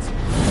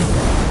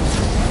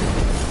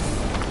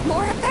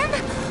 More of them?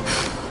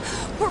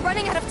 We're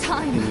running out of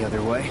time. Any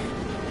other way?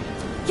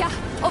 Yeah,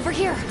 over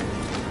here.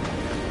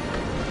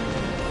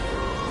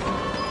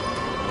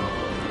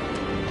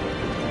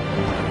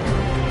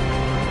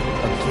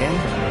 Again?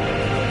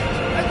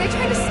 Are they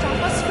trying to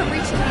stop us from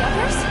reaching the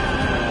others?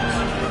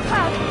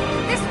 Cloud,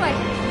 this way.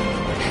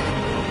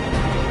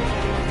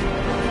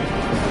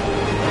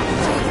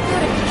 You've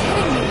got to be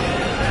kidding me.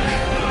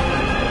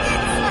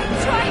 It's like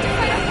trying to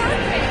fight a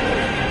hurricane.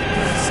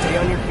 Stay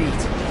on your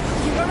feet.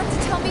 You don't have to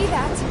tell me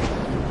that.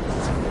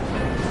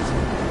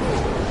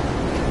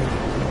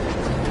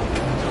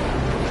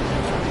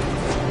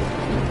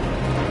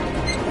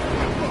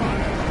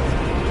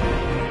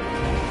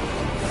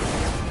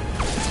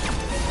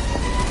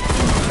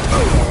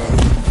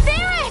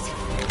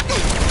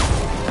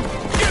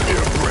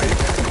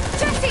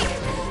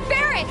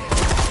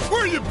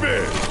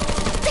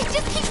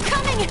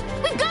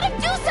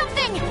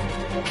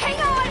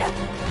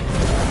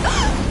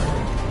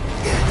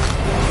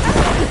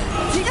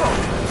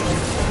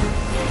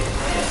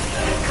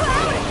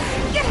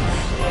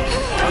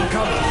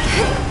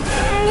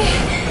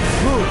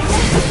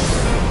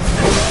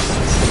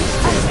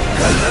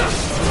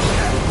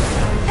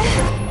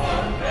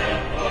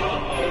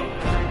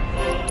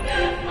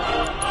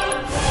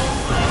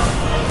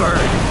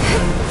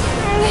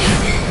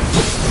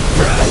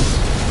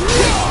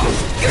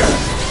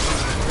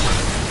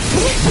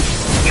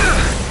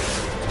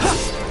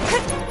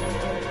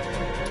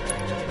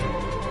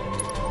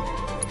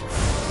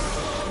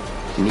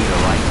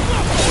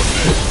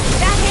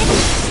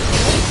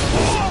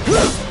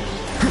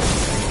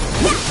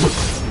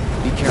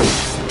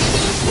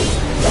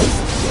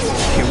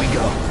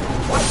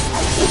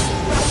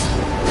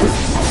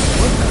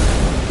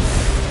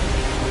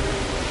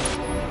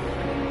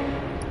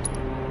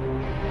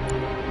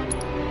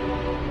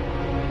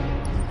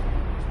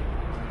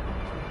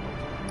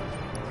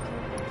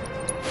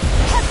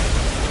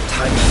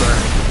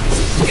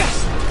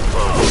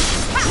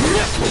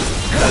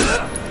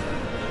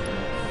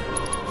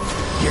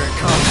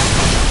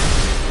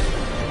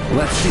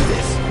 Let's do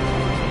this.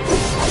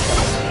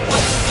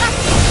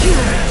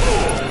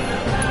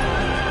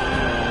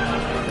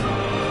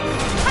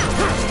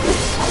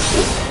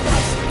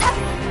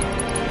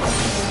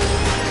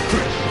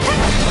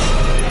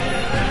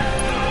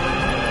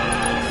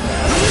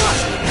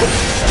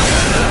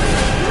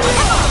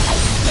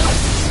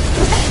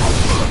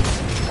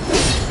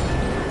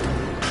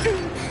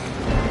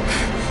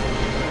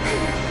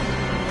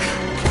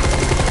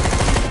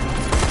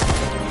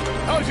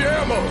 How's your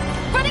ammo?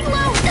 Running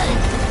low!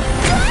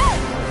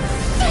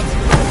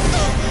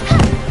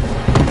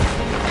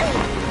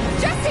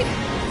 Jesse!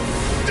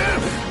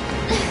 Damn it!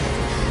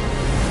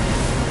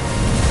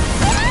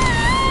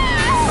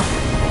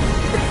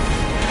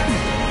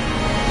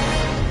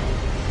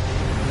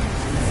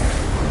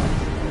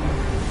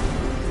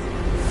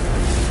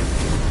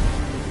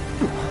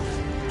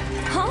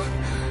 Huh?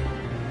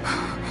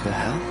 The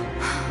hell?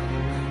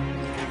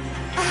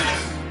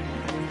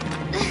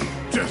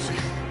 Jesse!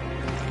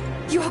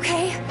 You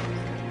okay?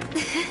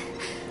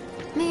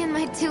 Me and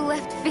my two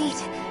left feet.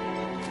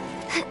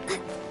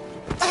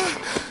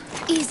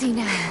 Easy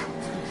now.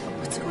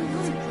 What's going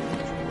on?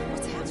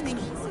 What's happening?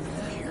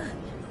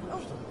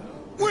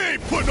 We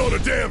ain't putting on a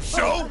damn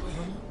show!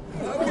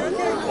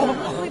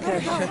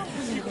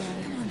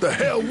 The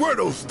hell were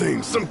those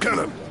things? Some kind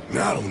of...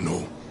 I don't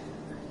know.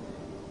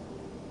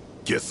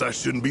 Guess I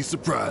shouldn't be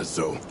surprised,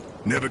 though.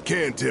 Never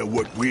can tell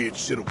what weird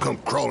shit'll come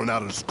crawling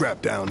out of the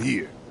scrap down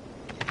here.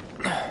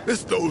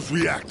 It's those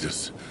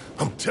reactors.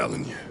 I'm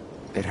telling you.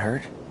 It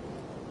hurt?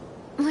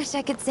 Wish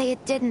I could say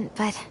it didn't,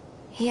 but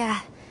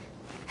yeah.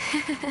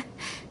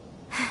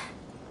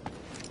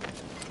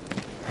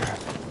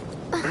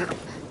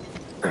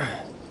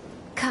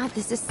 God,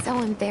 this is so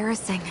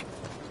embarrassing.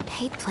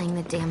 Hate playing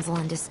the damsel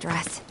in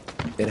distress.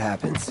 It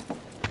happens.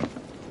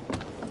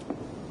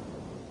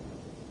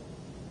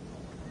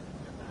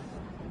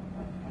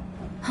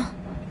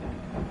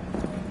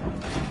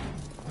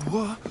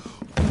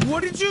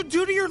 What did you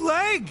do to your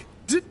leg?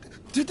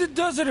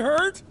 Does it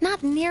hurt?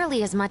 Not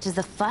nearly as much as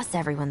the fuss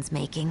everyone's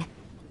making.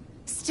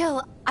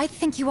 Still, I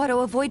think you ought to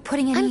avoid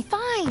putting any... I'm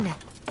fine!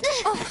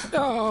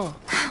 Oh.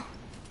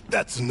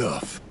 That's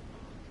enough.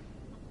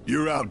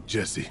 You're out,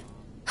 Jesse.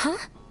 Huh?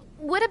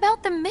 What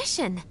about the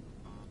mission?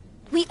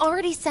 We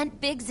already sent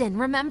Biggs in,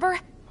 remember?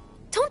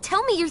 Don't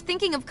tell me you're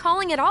thinking of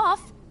calling it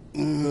off.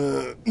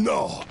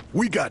 No,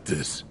 we got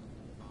this.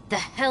 The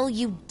hell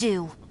you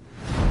do.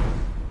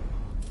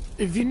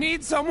 If you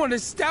need someone to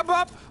step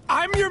up,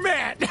 I'm your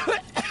man!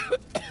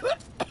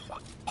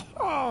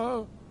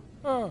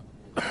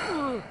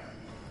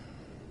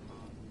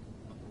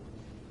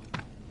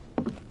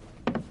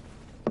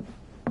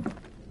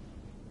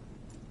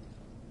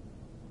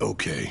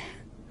 Okay,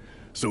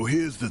 so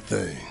here's the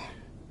thing.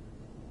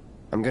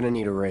 I'm gonna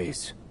need a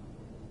raise.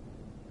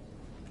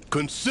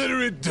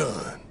 Consider it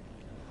done.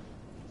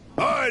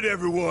 All right,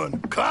 everyone,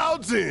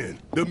 clouds in.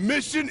 The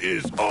mission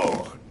is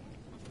on.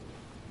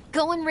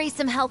 Go and raise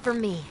some hell for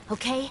me,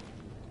 okay?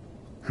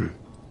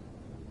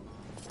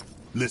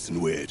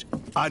 Listen, Wedge,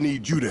 I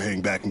need you to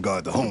hang back and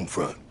guard the home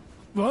front.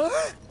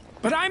 What?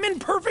 But I'm in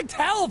perfect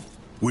health!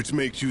 Which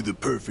makes you the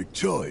perfect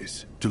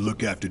choice to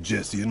look after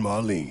Jesse and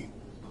Marlene.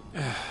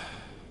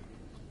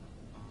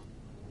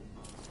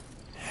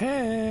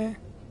 Hey.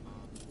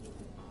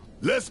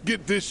 Let's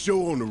get this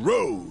show on the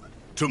road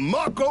to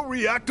Mako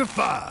Reactor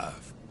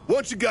 5.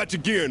 Once you got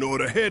your gear in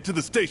order, head to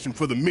the station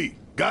for the meet.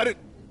 Got it?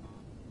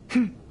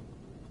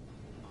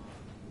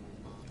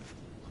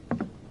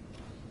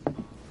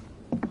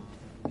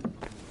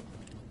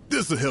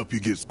 This'll help you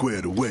get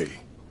squared away.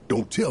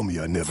 Don't tell me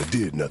I never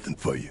did nothing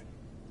for you.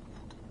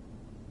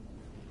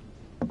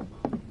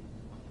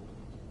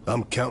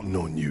 I'm counting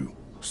on you,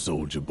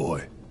 soldier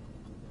boy.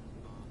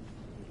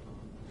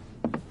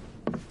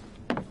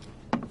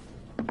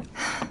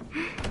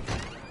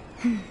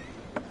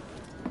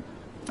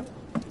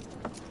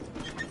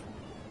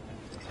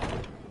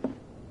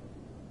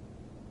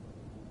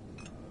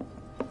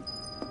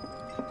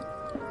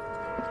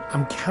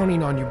 I'm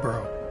counting on you,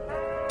 bro.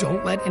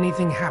 Don't let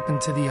anything happen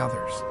to the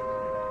others.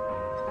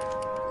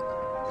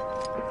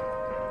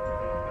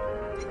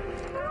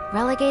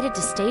 Relegated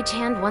to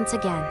stagehand once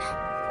again.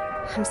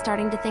 I'm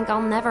starting to think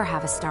I'll never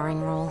have a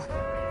starring role.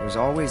 There's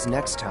always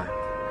next time.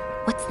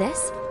 What's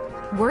this?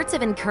 Words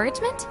of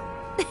encouragement?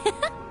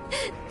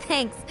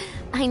 Thanks.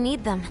 I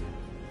need them.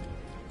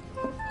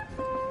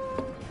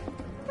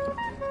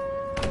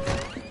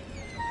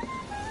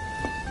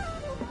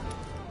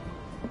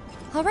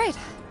 All right,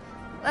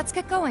 let's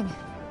get going.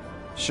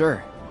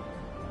 Sure.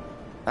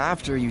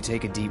 After you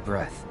take a deep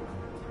breath.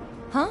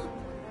 Huh?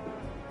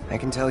 I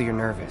can tell you're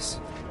nervous.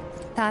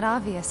 That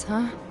obvious,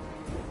 huh?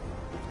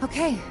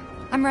 Okay,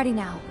 I'm ready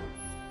now.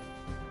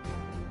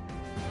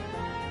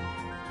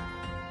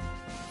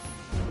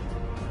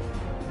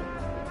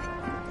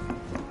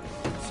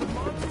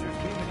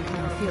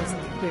 Feels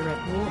like we're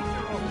at war.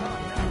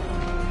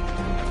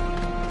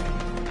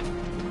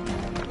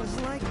 It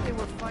was like they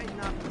were fighting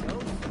off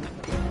ghosts.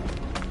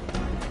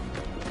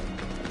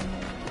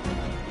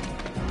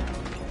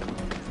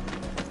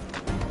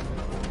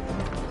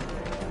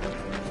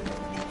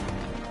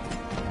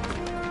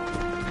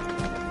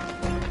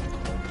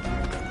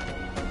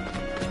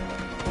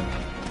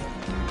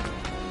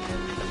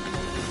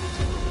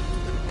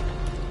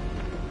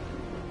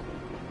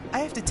 I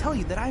have to tell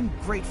you that I'm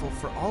grateful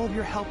for all of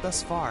your help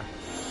thus far.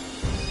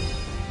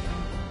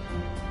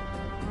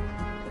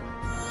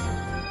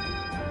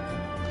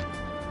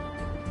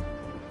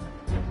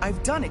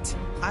 I've done it!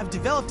 I've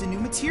developed a new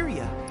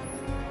materia!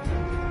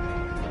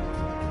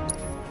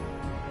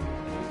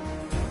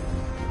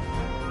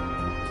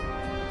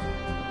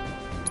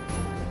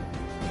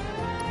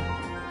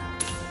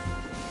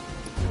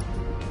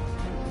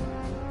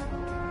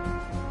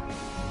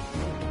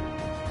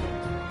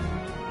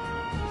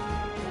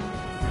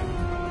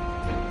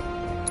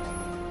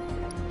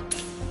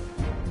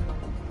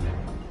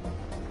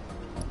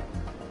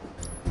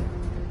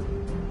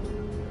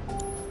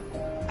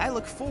 I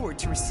look forward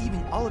to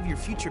receiving all of your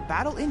future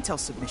battle intel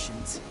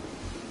submissions.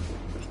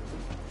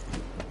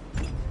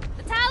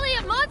 The tally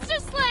of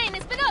monsters slain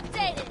has been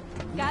updated.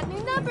 Got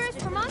new numbers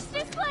for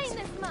monsters slain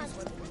this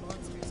month.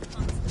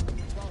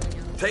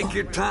 Take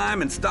your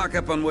time and stock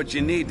up on what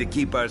you need to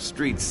keep our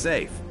streets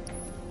safe.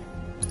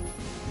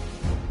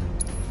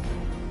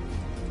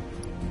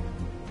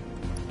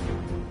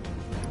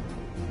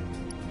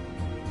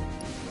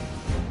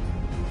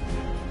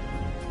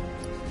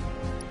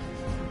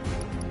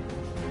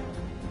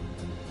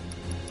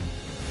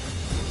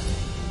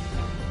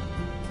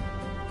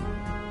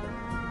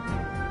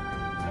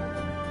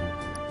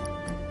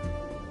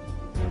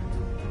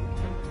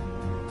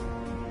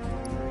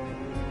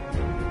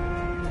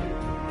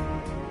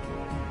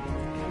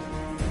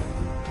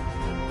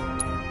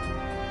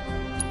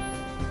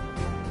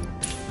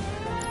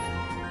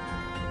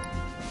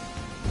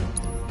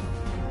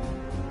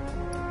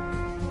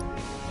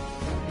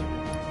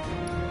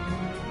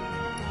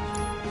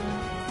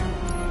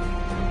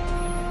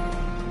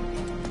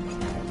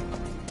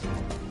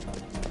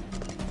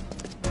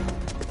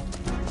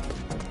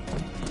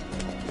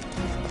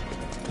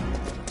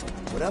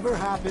 Whatever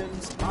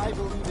happens, I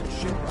believe in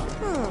Shinra.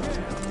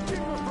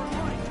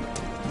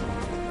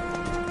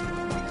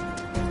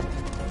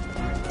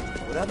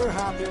 Whatever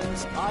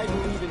happens, I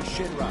believe in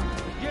Shinra.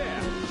 Yeah,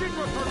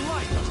 Shinra for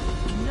life!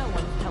 No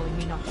one's telling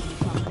me not to be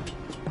fine.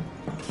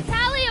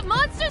 Tally of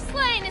monster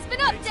slain has been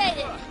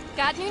updated!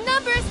 Got new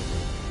numbers!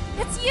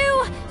 It's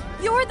you!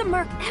 You're the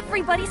merc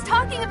everybody's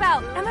talking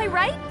about, am I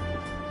right?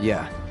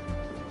 Yeah.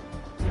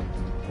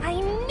 I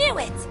knew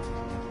it!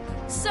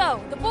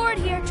 So, the board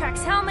here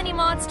tracks how many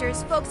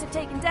monsters folks have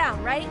taken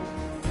down, right?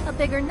 A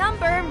bigger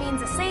number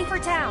means a safer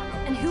town,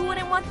 and who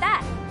wouldn't want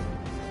that?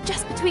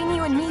 Just between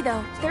you and me,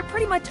 though, they're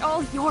pretty much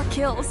all your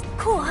kills.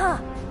 Cool, huh?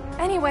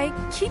 Anyway,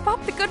 keep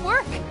up the good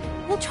work.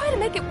 We'll try to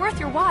make it worth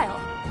your while.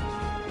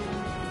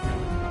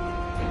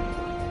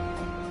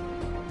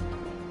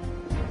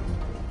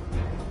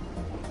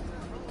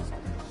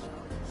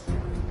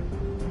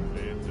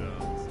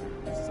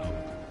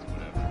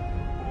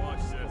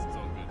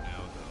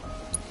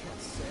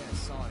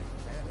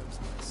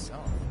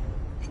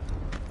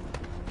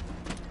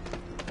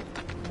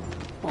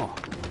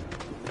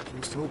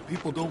 Just hope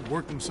people don't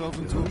work themselves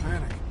into a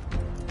panic.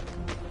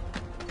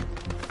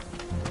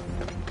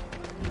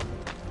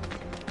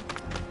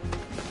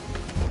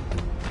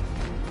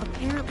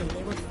 Apparently,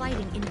 they were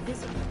fighting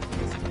invisible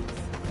monsters.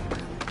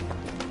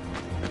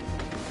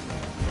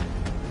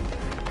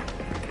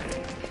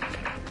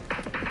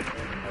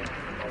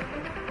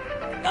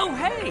 Oh,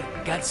 hey!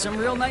 Got some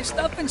real nice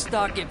stuff in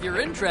stock if you're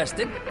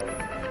interested.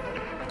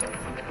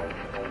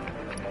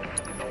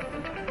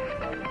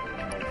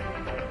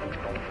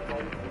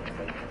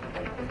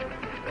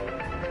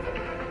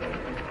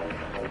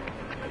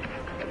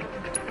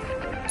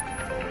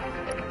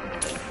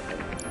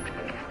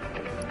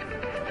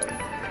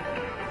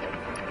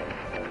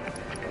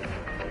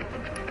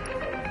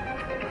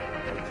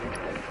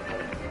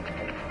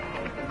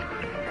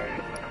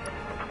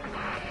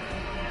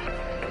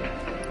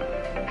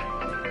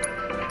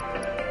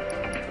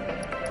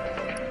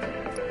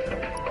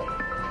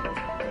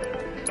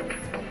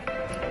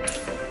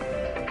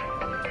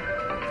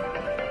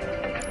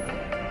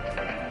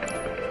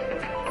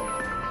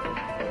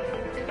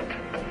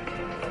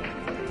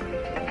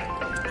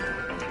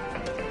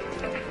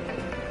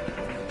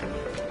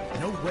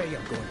 way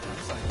I'm going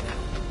outside now.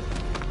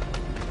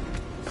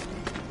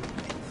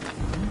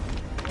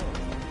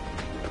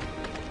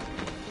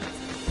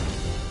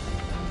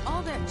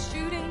 All that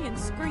shooting and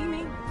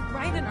screaming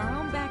right in our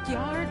own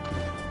backyard.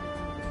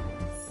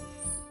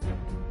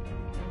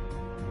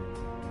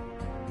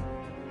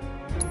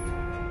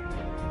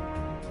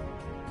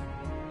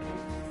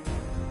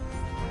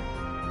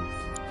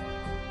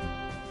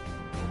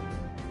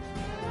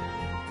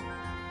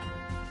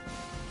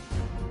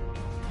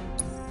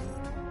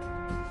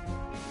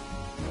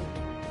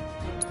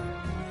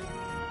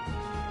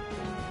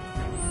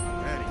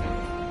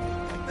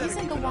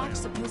 Isn't the watch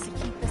supposed to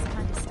keep this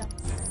kind of stuff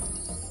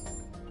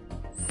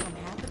from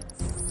happening?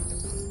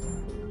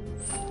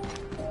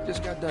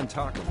 Just got done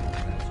talking.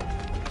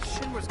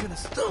 Shinra's gonna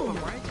stop him,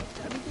 right?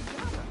 I mean, they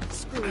gotta.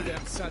 Screw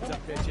them sons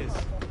of bitches.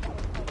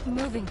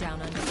 Moving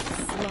down under and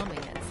slumming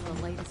it's the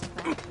latest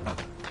fact.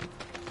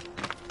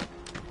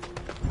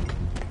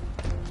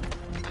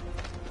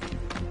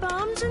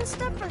 Bombs and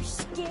stuff are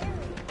scary.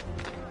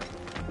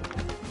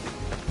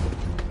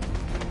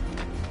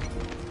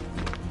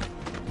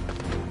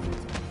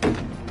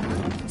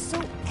 So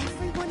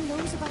everyone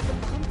knows about the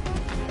bomb threat?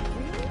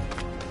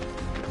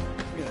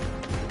 Really?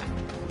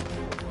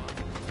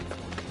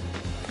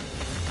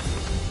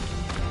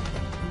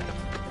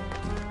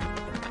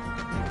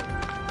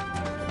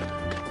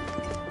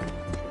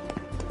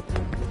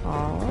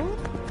 Oh?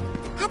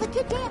 Have a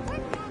good day at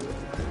work, Daddy.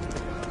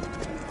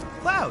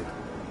 Cloud,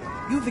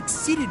 you've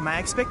exceeded my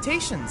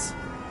expectations.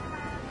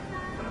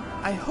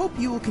 I hope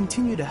you will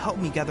continue to help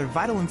me gather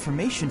vital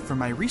information for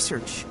my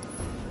research.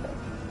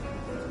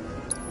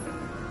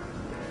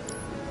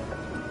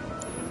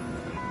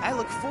 I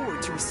look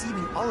forward to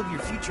receiving all of your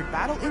future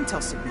battle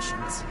intel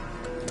submissions.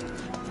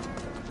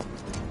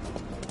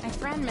 My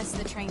friend missed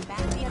the train back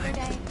the other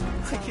day.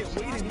 I can't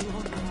wait any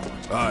longer.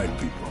 All right,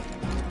 people.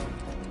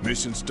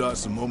 Mission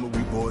starts the moment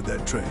we board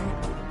that train.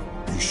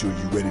 You sure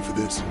you ready for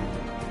this?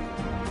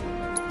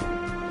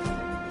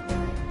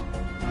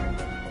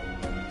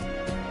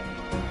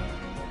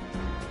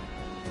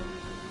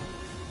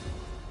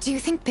 Do you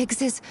think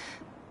Biggs is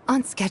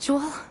on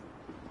schedule?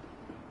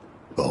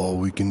 All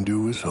we can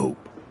do is hope.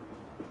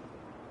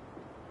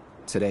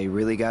 Today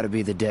really gotta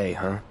be the day,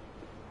 huh?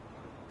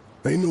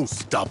 Ain't no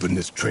stopping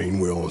this train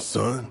we're on,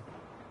 son.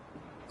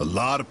 A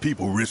lot of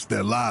people risk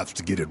their lives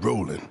to get it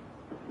rolling.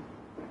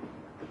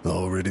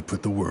 Already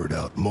put the word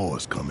out, more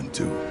is coming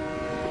too.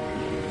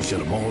 Shut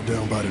them all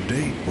down by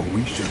today, or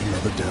we shut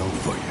another down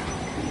for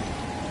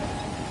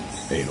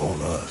you. Ain't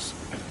on us,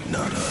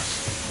 not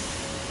us.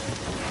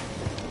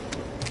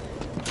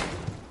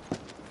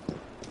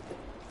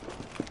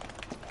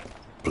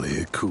 Play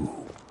it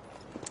cool.